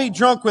 don't be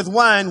drunk with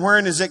wine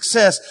wherein is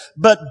excess,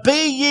 but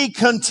be ye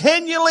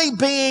continually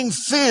being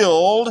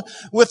filled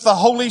with the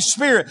Holy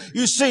Spirit.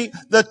 You see,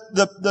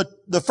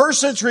 the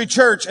first century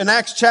church in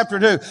Acts chapter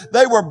 2,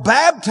 they were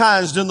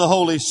baptized in the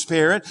Holy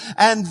Spirit,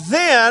 and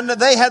then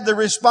they had the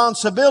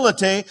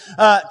responsibility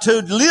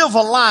to live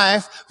a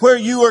life where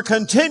you are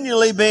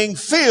continually being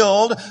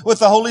filled with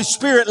the Holy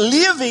Spirit,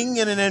 living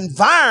in an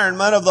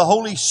environment of the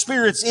Holy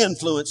Spirit's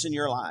influence in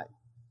your life.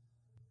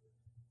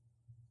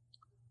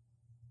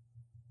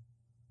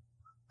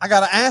 I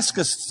got to ask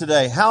us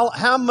today,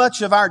 how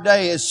much of our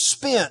day is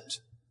spent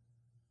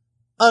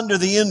under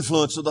the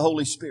influence of the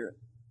Holy Spirit?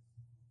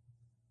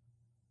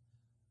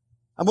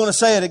 I'm going to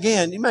say it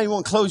again. You may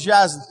want to close your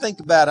eyes and think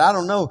about it. I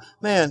don't know.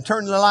 Man,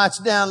 turn the lights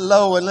down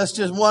low and let's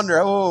just wonder,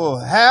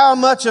 how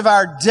much of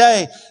our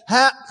day,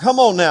 come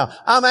on now.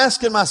 I'm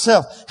asking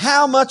myself,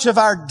 how much of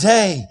our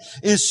day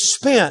is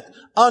spent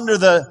under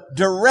the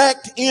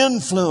direct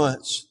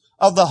influence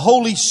of the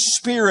Holy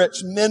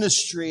Spirit's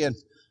ministry and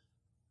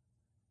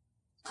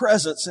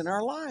presence in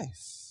our life?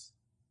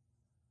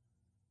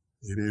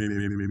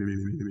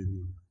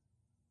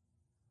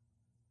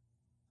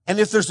 And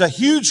if there's a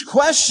huge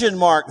question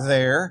mark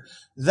there,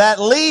 that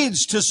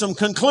leads to some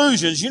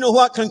conclusions. You know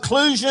what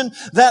conclusion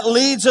that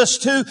leads us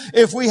to?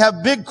 If we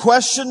have big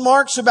question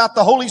marks about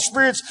the Holy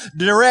Spirit's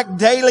direct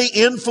daily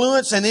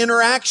influence and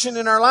interaction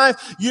in our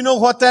life, you know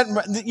what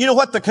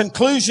the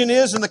conclusion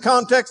is in the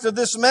context of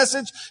this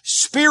message?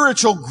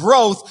 Spiritual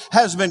growth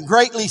has been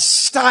greatly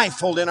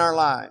stifled in our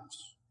lives.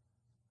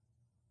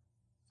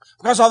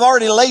 Because I've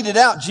already laid it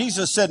out.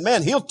 Jesus said,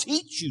 man, He'll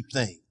teach you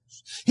things.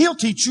 He'll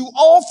teach you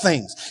all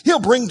things. He'll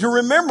bring to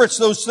remembrance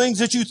those things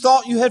that you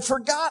thought you had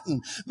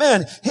forgotten.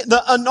 Man,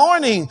 the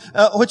anointing,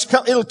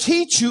 it'll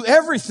teach you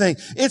everything.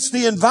 It's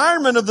the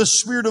environment of the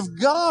Spirit of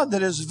God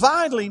that is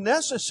vitally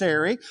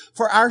necessary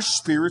for our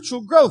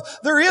spiritual growth.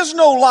 There is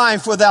no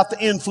life without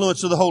the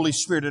influence of the Holy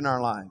Spirit in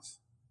our life.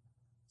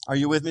 Are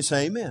you with me?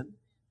 Say amen.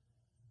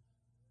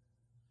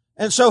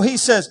 And so he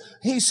says,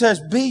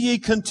 be ye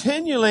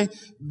continually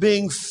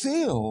being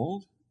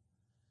filled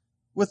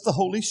with the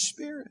Holy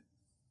Spirit.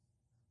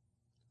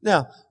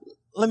 Now,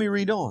 let me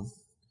read on.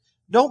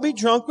 Don't be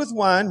drunk with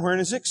wine wherein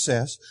is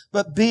excess,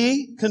 but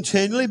be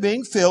continually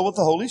being filled with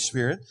the Holy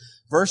Spirit.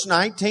 Verse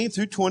 19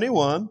 through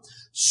 21,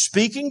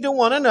 speaking to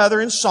one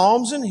another in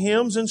psalms and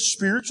hymns and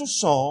spiritual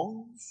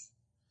songs,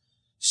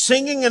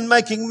 singing and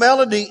making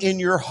melody in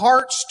your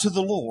hearts to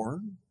the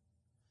Lord.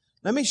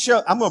 Let me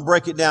show, I'm going to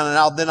break it down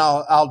and then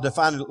I'll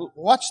define it.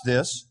 Watch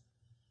this.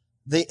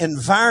 The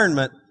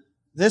environment.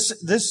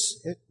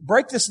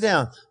 Break this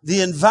down.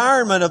 The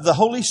environment of the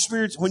Holy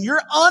Spirit, when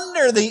you're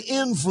under the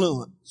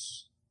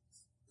influence.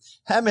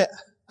 I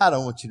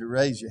don't want you to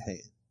raise your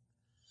hand,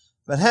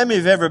 but how many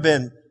have ever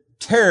been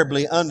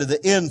terribly under the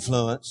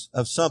influence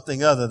of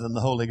something other than the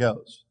Holy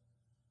Ghost?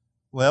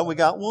 Well, we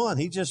got one.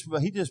 He just,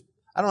 I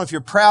don't know if you're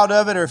proud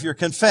of it or if you're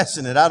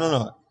confessing it. I don't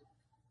know.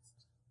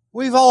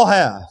 We've all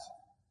have.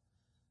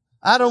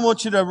 I don't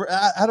want you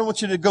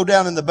to go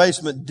down in the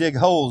basement and dig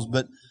holes,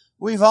 but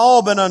we've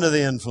all been under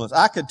the influence.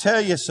 I could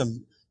tell you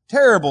some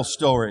terrible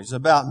stories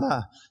about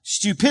my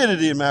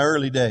stupidity in my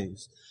early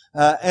days.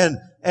 And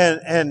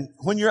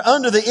when you're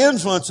under the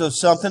influence of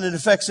something, it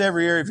affects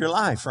every area of your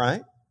life,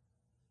 right?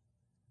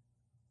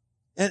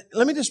 And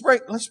let's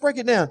break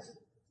it down.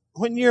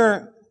 When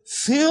you're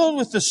filled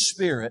with the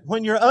Spirit,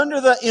 when you're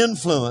under the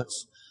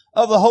influence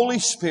of the Holy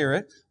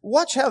Spirit,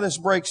 watch how this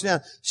breaks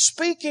down.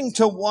 Speaking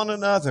to one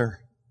another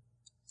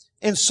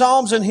in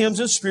psalms and hymns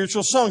and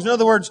spiritual songs. In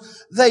other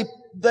words, they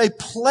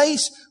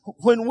place,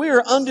 when we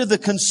are under the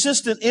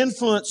consistent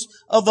influence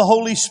of the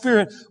Holy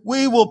Spirit,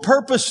 we will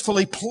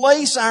purposefully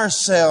place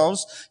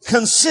ourselves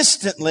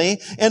consistently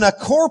in a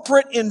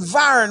corporate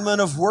environment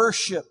of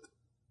worship.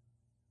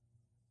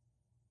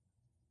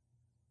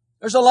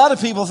 There's a lot of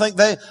people think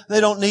they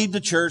don't need the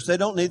church. They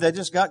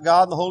just got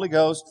God and the Holy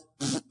Ghost.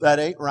 That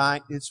ain't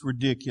right. It's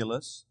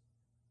ridiculous.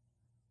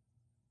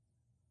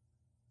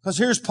 Because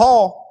here's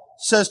Paul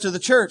says to the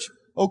church,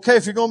 okay,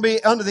 if you're going to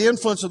be under the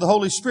influence of the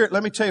Holy Spirit,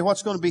 let me tell you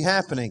what's going to be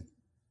happening.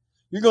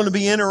 You're going to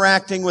be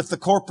interacting with the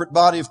corporate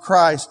body of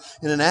Christ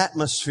in an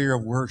atmosphere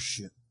of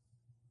worship.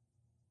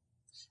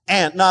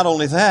 And not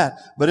only that,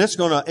 but it's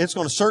going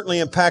to certainly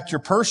impact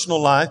your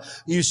personal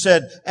life. You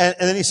said, and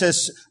then he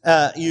says,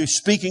 you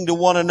speaking to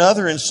one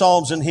another in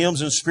psalms and hymns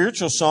and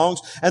spiritual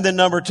songs. And then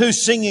number 2,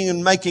 singing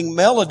and making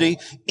melody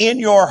in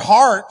your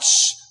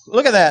hearts.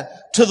 Look at that.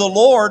 To the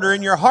Lord, or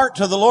in your heart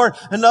to the Lord.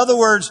 In other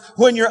words,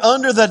 when you're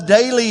under the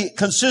daily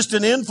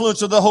consistent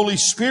influence of the Holy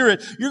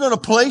Spirit, you're going to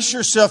place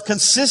yourself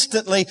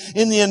consistently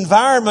in the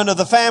environment of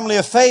the family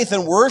of faith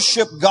and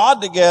worship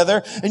God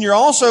together. And you're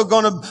also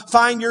going to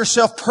find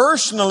yourself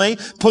personally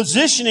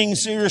positioning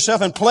yourself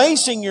and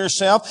placing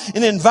yourself in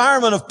an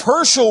environment of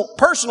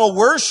personal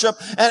worship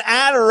and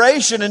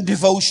adoration and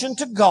devotion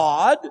to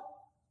God.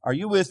 Are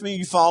you with me? Are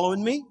you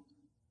following me?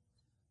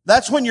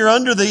 That's when you're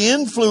under the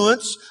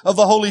influence of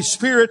the Holy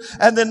Spirit.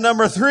 And then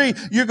number 3,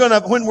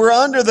 when we're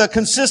under the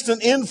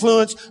consistent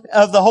influence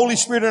of the Holy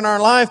Spirit in our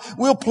life,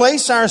 we'll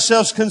place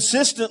ourselves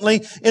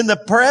consistently in the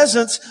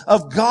presence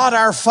of God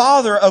our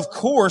Father, of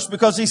course,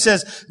 because he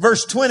says,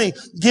 verse 20,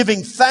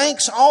 giving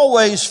thanks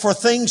always for all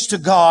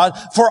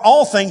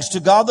things to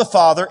God the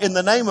Father in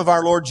the name of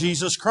our Lord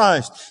Jesus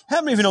Christ.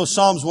 How many of you know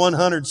Psalms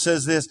 100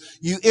 says this?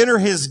 You enter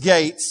his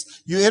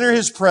gates, you enter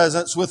his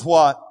presence with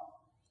what?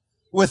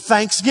 With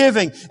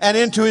thanksgiving, and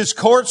into his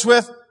courts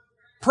with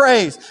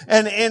praise.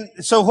 And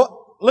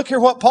so look here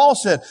what Paul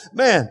said.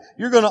 Man,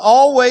 you're going to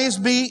always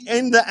be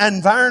in the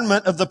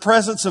environment of the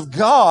presence of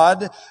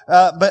God,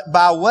 but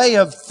by way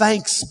of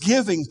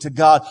thanksgiving to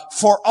God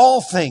for all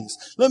things.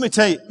 Let me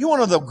tell you, you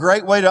want to know the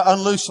great way to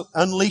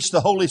unleash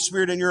the Holy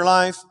Spirit in your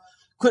life?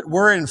 Quit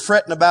worrying and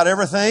fretting about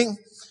everything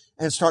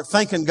and start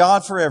thanking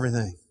God for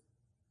everything.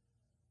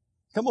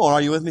 Come on,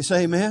 are you with me?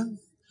 Say amen.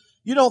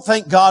 You don't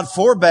thank God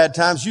for bad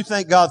times. You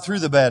thank God through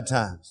the bad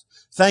times.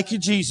 Thank you,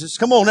 Jesus.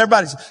 Come on,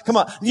 everybody. Come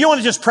on. You want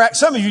to just practice?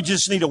 Some of you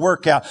just need a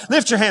workout.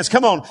 Lift your hands.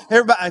 Come on.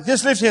 Everybody,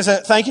 just lift your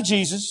hands. Thank you,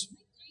 Jesus.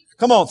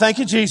 Come on. Thank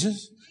you,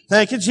 Jesus.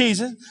 Thank you,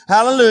 Jesus.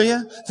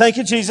 Hallelujah. Thank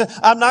you, Jesus.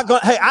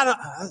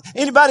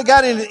 Anybody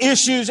got any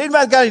issues?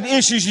 Anybody got any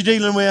issues you're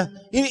dealing with?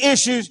 Any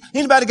issues?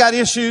 Anybody got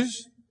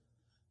issues?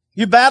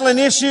 You battling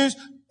issues?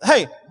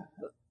 Hey,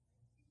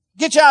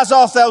 get your eyes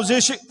off those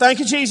issues. Thank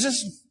you,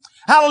 Jesus.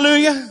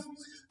 Hallelujah.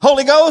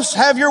 Holy Ghost,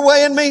 have your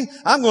way in me.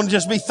 I'm going to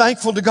just be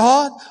thankful to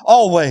God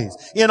always.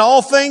 In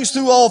all things,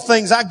 through all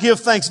things, I give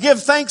thanks. Give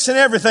thanks in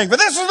everything. For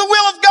this is the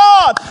will of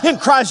God in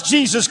Christ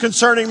Jesus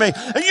concerning me.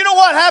 And you know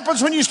what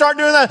happens when you start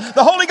doing that?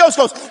 The Holy Ghost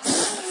goes.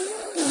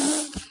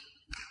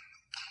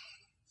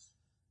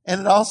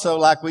 And it also,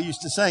 like we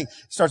used to sing,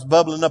 starts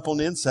bubbling up on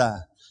the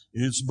inside.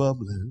 It's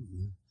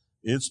bubbling.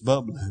 It's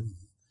bubbling.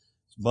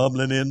 It's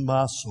bubbling in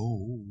my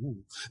soul.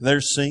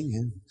 There's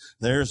singing.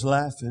 There's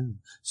laughing.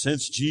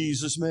 Since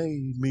Jesus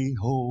made me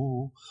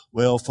whole.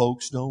 Well,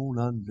 folks don't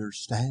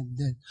understand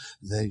it.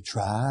 They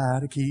try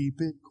to keep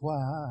it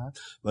quiet.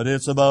 But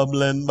it's a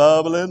bubbling,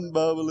 bubbling,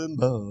 bubbling,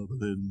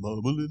 bubbling,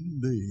 bubbling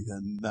day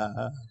and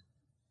night.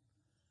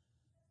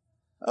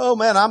 Oh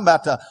man, I'm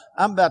about to,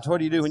 what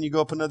do you do when you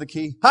go up another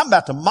key? I'm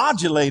about to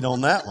modulate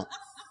on that one.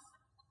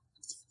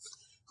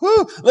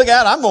 Whoo, look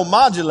out, I'm going to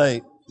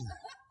modulate.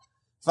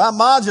 If I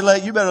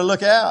modulate, you better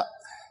look out.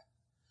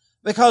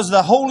 Because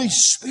the Holy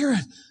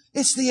Spirit,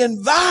 it's the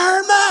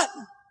environment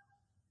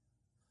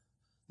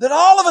that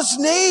all of us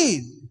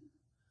need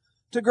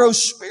to grow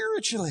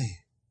spiritually.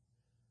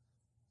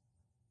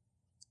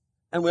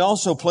 And we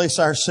also place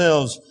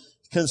ourselves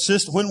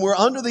when we're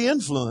under the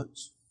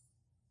influence.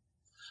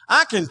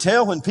 I can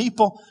tell when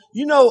people,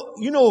 you know,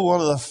 one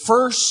of the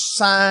first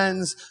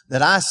signs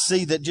that I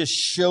see that just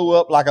show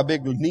up like a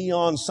big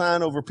neon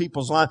sign over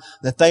people's life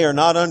that they are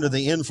not under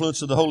the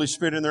influence of the Holy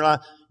Spirit in their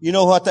life. You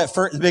know what that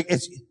first big,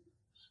 it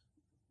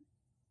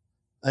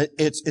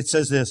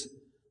says this,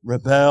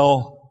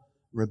 rebel,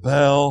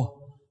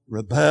 rebel,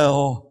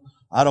 rebel.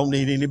 I don't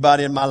need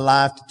anybody in my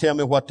life to tell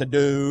me what to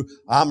do.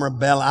 I'm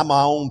rebel. I'm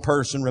my own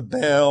person,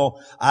 rebel.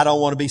 I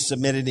don't want to be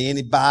submitted to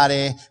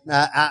anybody.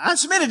 I'm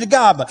submitted to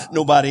God, but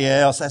nobody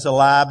else. That's a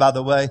lie, by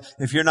the way.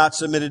 If you're not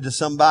submitted to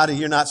somebody,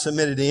 you're not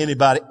submitted to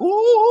anybody.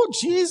 Ooh,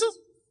 Jesus.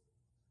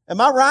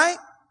 Am I right?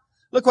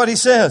 Look what he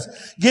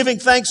says. Giving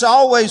thanks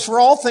always for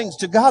all things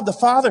to God the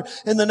Father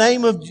in the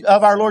name of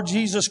our Lord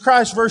Jesus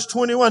Christ. Verse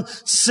 21.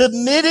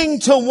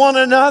 Submitting to one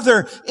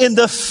another in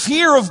the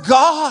fear of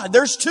God.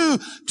 There's two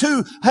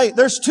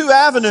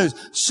avenues.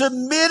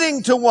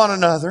 Submitting to one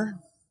another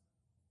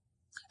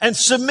and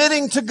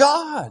submitting to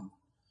God.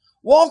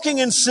 Walking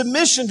in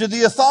submission to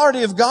the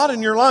authority of God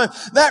in your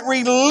life. That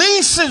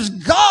releases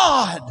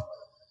God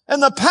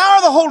and the power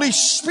of the Holy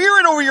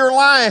Spirit over your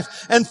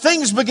life, and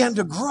things begin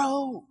to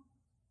grow.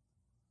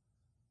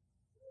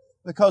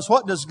 Because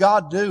what does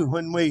God do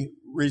when we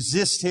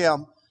resist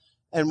Him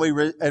and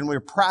we're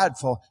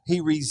prideful?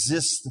 He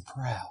resists the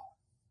proud.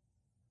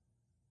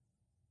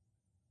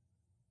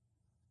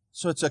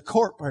 So it's a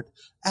corporate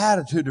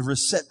attitude of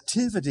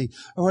receptivity.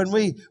 When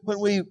we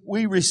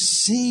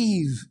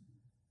receive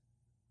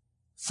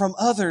from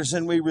others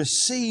and we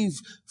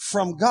receive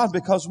from God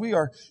because we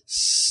are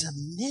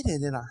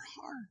submitted in our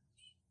heart.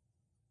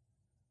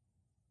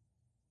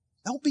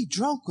 Don't be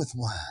drunk with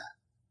wine.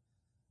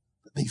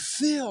 Be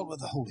filled with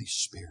the Holy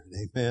Spirit.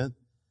 Amen.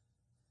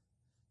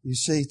 You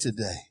see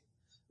today,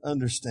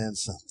 understand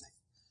something.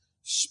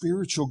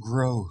 Spiritual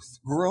growth,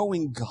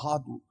 growing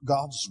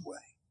God's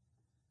way,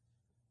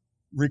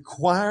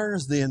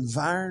 requires the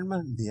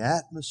environment, the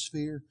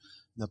atmosphere,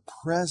 the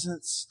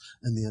presence,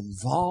 and the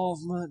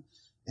involvement,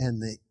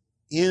 and the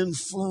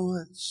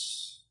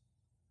influence.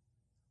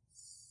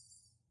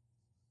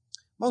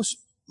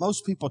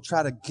 Most people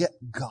try to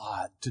get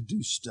God to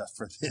do stuff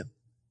for them.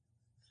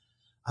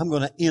 I'm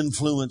going to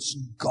influence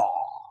God.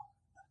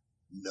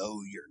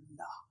 No, you're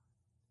not.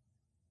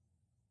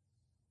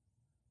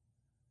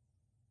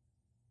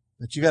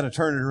 But you got to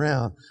turn it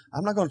around.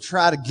 I'm not going to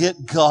try to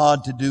get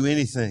God to do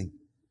anything.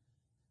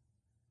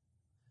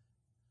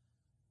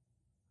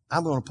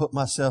 I'm going to put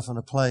myself in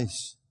a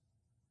place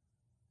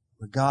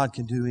where God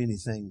can do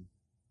anything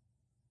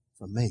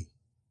for me.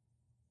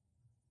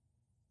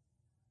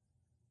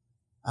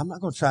 I'm not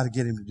going to try to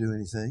get Him to do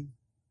anything.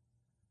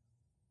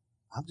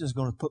 I'm just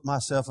going to put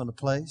myself in a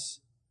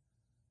place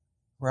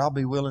where I'll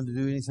be willing to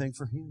do anything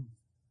for Him.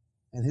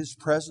 And His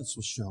presence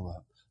will show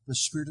up. The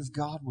Spirit of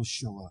God will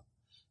show up.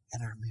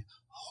 And our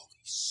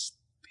Holy Spirit,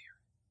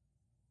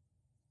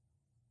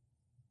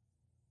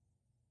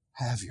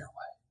 have your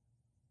way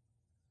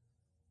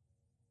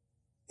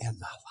in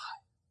my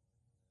life.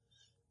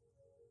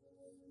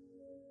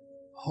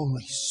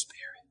 Holy Spirit,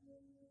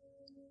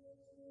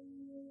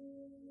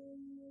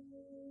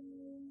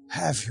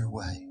 have your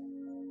way.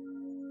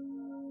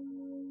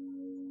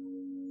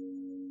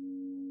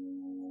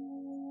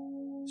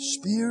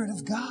 Spirit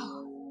of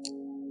God.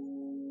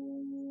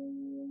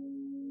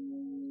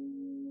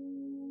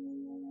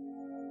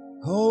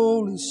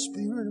 Holy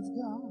Spirit of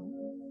God.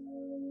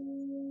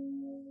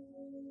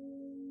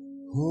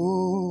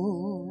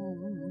 Oh,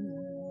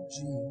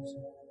 Jesus.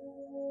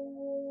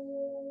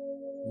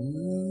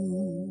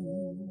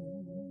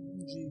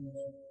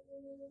 Jesus.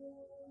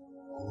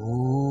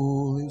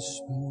 Holy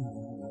Spirit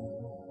of God.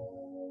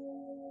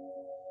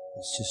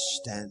 Let's just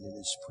stand in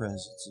His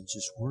presence and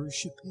just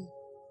worship Him.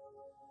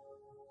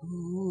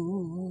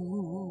 Holy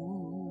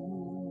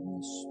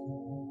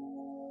Spirit,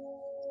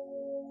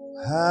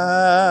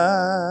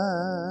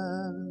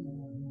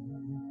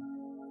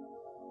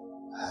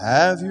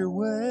 have your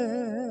way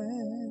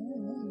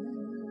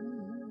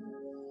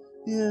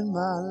in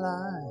my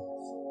life.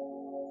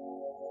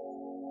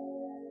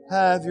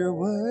 Have your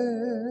way.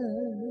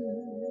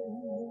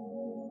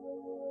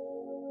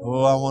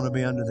 Oh, I want to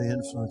be under the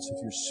influence of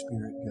your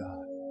Spirit,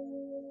 God.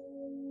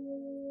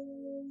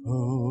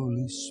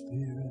 Holy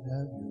Spirit,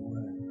 have your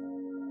way.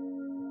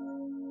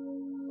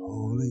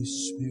 Holy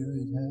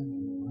Spirit, have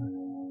your way.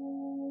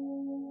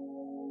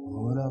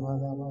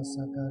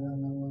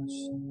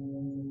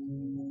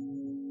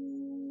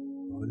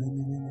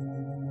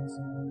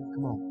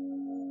 Come on.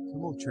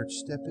 Come on, church.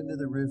 Step into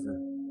the river.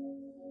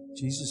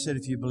 Jesus said,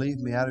 if you believe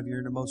me, out of your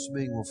innermost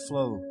being will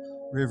flow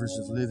rivers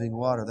of living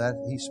water. That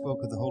He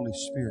spoke of the Holy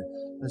Spirit.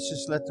 Let's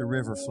just let the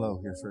river flow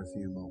here for a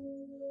few moments.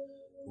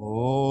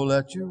 Oh,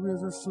 let your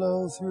river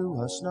flow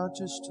through us, not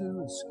just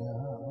to us,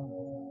 God.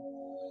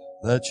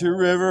 Let your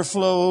river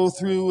flow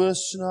through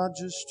us, not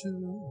just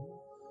to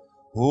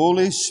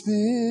Holy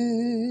Spirit.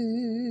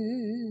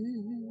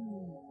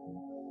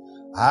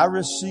 I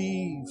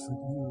receive from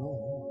you,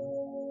 Lord.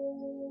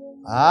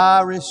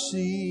 I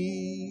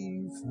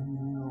receive from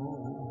you,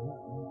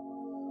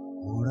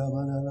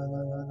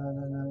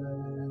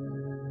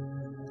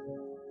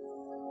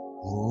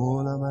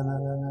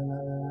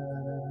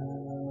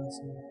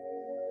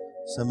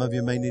 Some of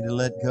you may need to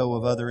let go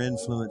of other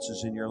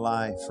influences in your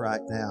life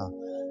right now.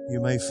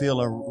 You may feel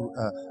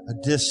a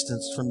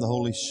distance from the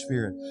Holy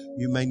Spirit.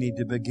 You may need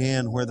to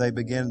begin where they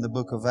began in the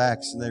book of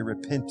Acts, and they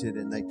repented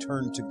and they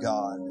turned to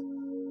God.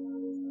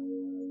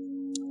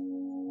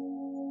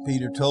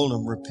 Peter told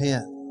them,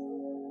 repent.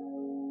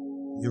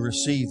 You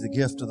receive the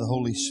gift of the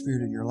Holy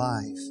Spirit in your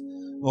life.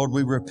 Lord,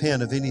 we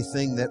repent of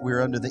anything that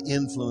we're under the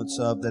influence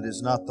of that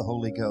is not the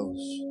Holy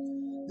Ghost.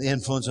 The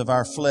influence of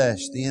our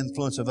flesh, the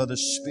influence of other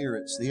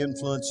spirits, the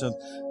influence of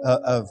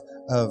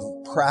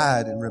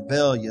pride and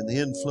rebellion, the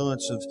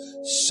influence of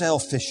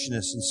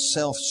selfishness and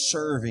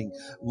self-serving.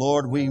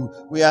 Lord, we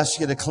ask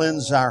you to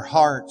cleanse our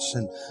hearts,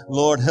 and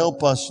Lord,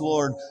 help us,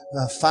 Lord,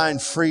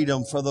 find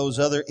freedom for those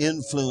other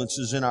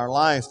influences in our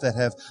life that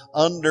have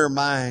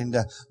undermined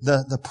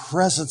the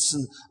presence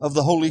of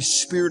the Holy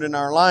Spirit in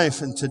our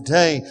life. And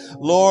today,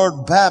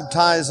 Lord,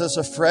 baptize us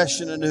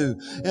afresh and anew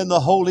in the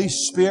Holy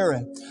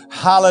Spirit.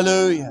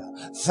 Hallelujah.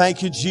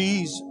 Thank you,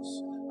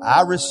 Jesus.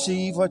 I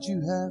receive what you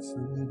have for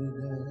me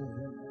today.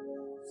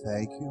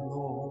 Thank you,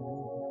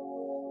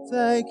 Lord.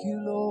 Thank you,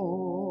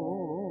 Lord.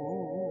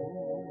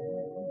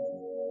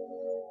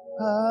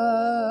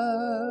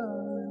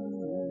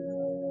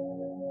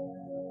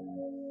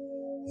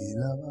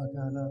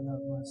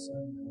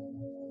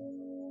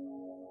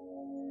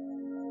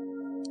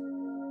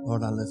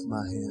 Lord, I lift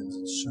my hands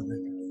and surrender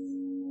to you.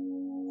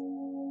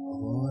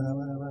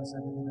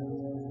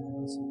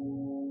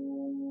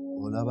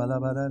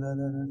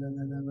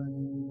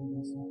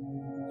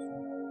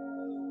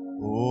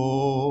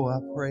 Oh, I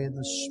pray in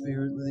the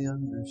Spirit with the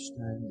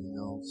understanding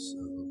also.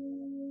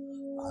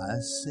 I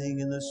sing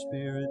in the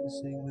Spirit and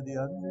sing with the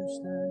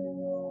understanding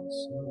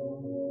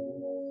also.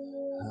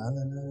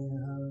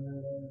 Hallelujah,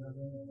 hallelujah,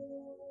 hallelujah.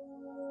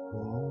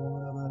 Oh,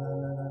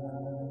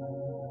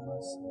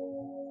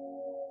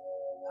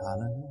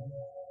 hallelujah,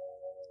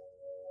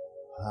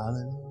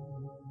 hallelujah.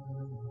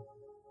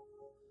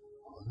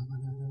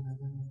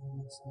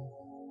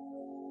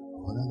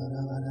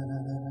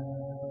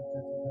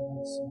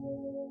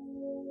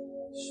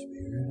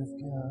 Spirit of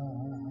God,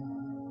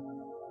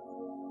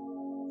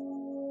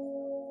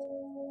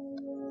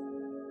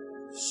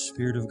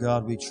 Spirit of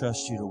God, we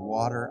trust you to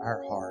water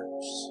our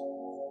hearts.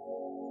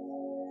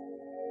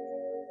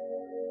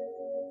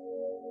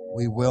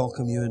 We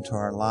welcome you into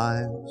our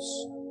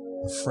lives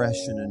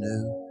afresh and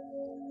anew.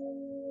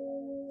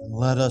 And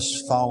let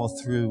us follow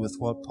through with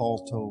what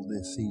Paul told the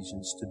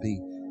Ephesians, to be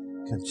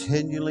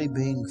continually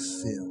being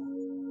filled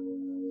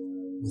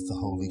with the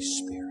Holy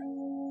Spirit,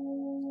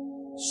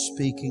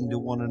 speaking to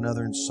one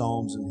another in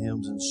psalms and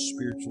hymns and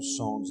spiritual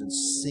songs, and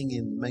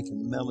singing,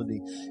 making melody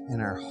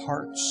in our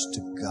hearts to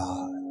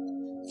God,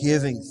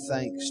 giving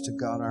thanks to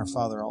God our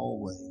Father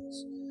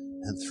always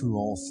and through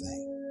all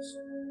things,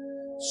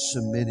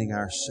 submitting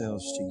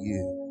ourselves to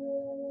you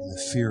in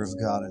the fear of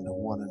God and to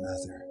one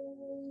another,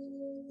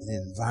 in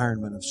an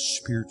environment of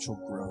spiritual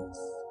growth.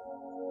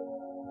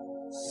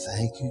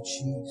 Thank you,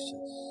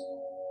 Jesus.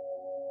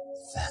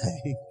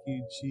 Thank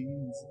you,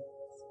 Jesus.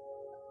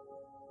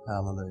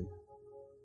 Hallelujah.